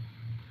class.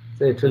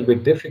 So it will be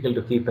difficult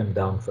to keep him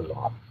down for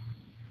long.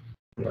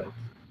 Right.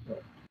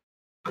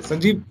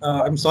 Sanjeev,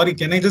 I'm sorry,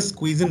 can I just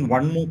squeeze in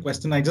one more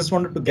question? I just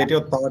wanted to get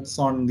your thoughts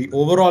on the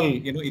overall,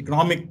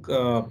 economic,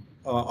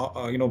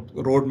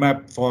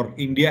 roadmap for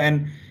India.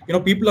 And,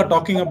 people are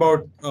talking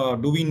about,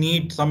 do we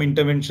need some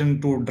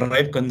intervention to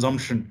drive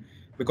consumption?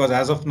 Because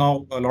as of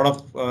now, a lot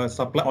of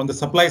supply on the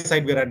supply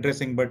side we're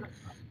addressing, but,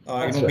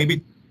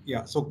 maybe,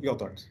 yeah. So your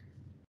thoughts.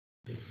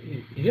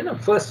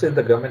 First is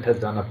the government has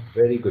done a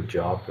very good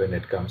job when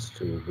it comes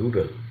to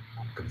rural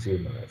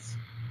consumers,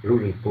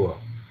 rural poor,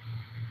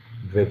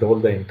 with all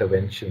the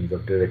interventions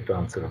of direct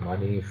transfer of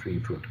money, free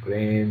fruit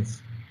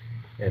grains,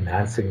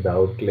 enhancing the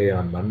outlay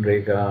on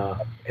Manrega,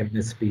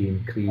 MSP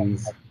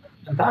increase.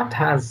 And that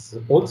has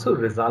also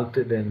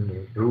resulted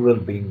in rural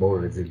being more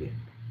resilient.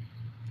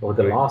 Over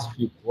the last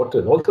few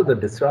quarters, also the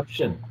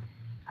disruption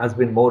has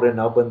been more in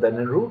urban than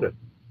in rural.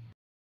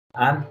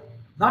 And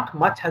not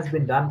much has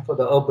been done for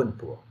the urban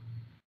poor.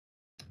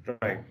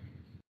 Right.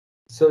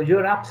 So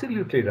you're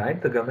absolutely right.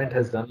 The government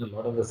has done a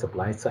lot on the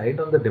supply side.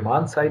 On the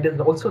demand side is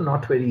also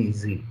not very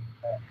easy.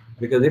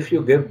 Because if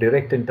you give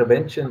direct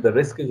intervention, the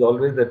risk is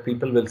always that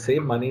people will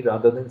save money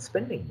rather than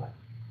spending money.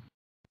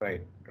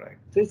 Right.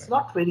 So it's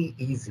not very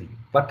easy.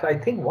 But I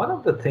think one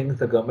of the things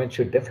the government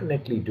should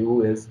definitely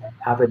do is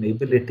have an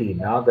ability,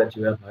 now that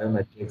you have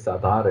biometrics,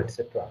 Aadhaar,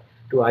 etc.,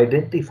 to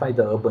identify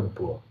the urban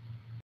poor.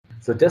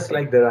 So just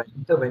like there are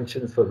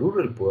interventions for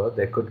rural poor,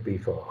 there could be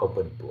for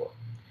urban poor.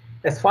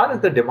 As far as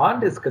the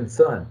demand is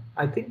concerned,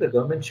 I think the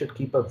government should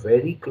keep a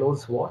very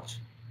close watch,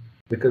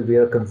 because we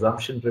are a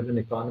consumption-driven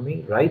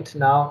economy. Right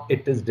now,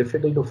 it is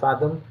difficult to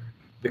fathom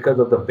because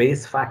of the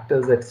base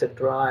factors,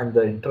 etc., and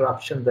the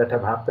interruptions that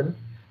have happened.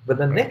 But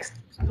the next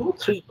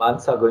 2-3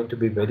 months are going to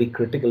be very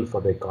critical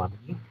for the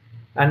economy.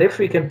 And if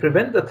we can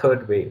prevent the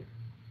third wave,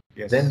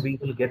 then we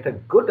will get a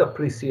good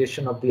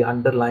appreciation of the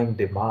underlying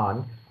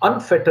demand,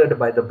 unfettered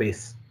by the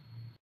base.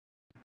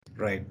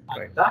 Right.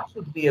 That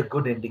would be a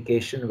good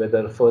indication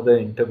whether further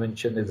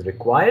intervention is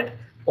required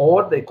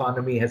or the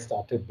economy has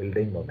started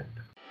building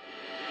momentum.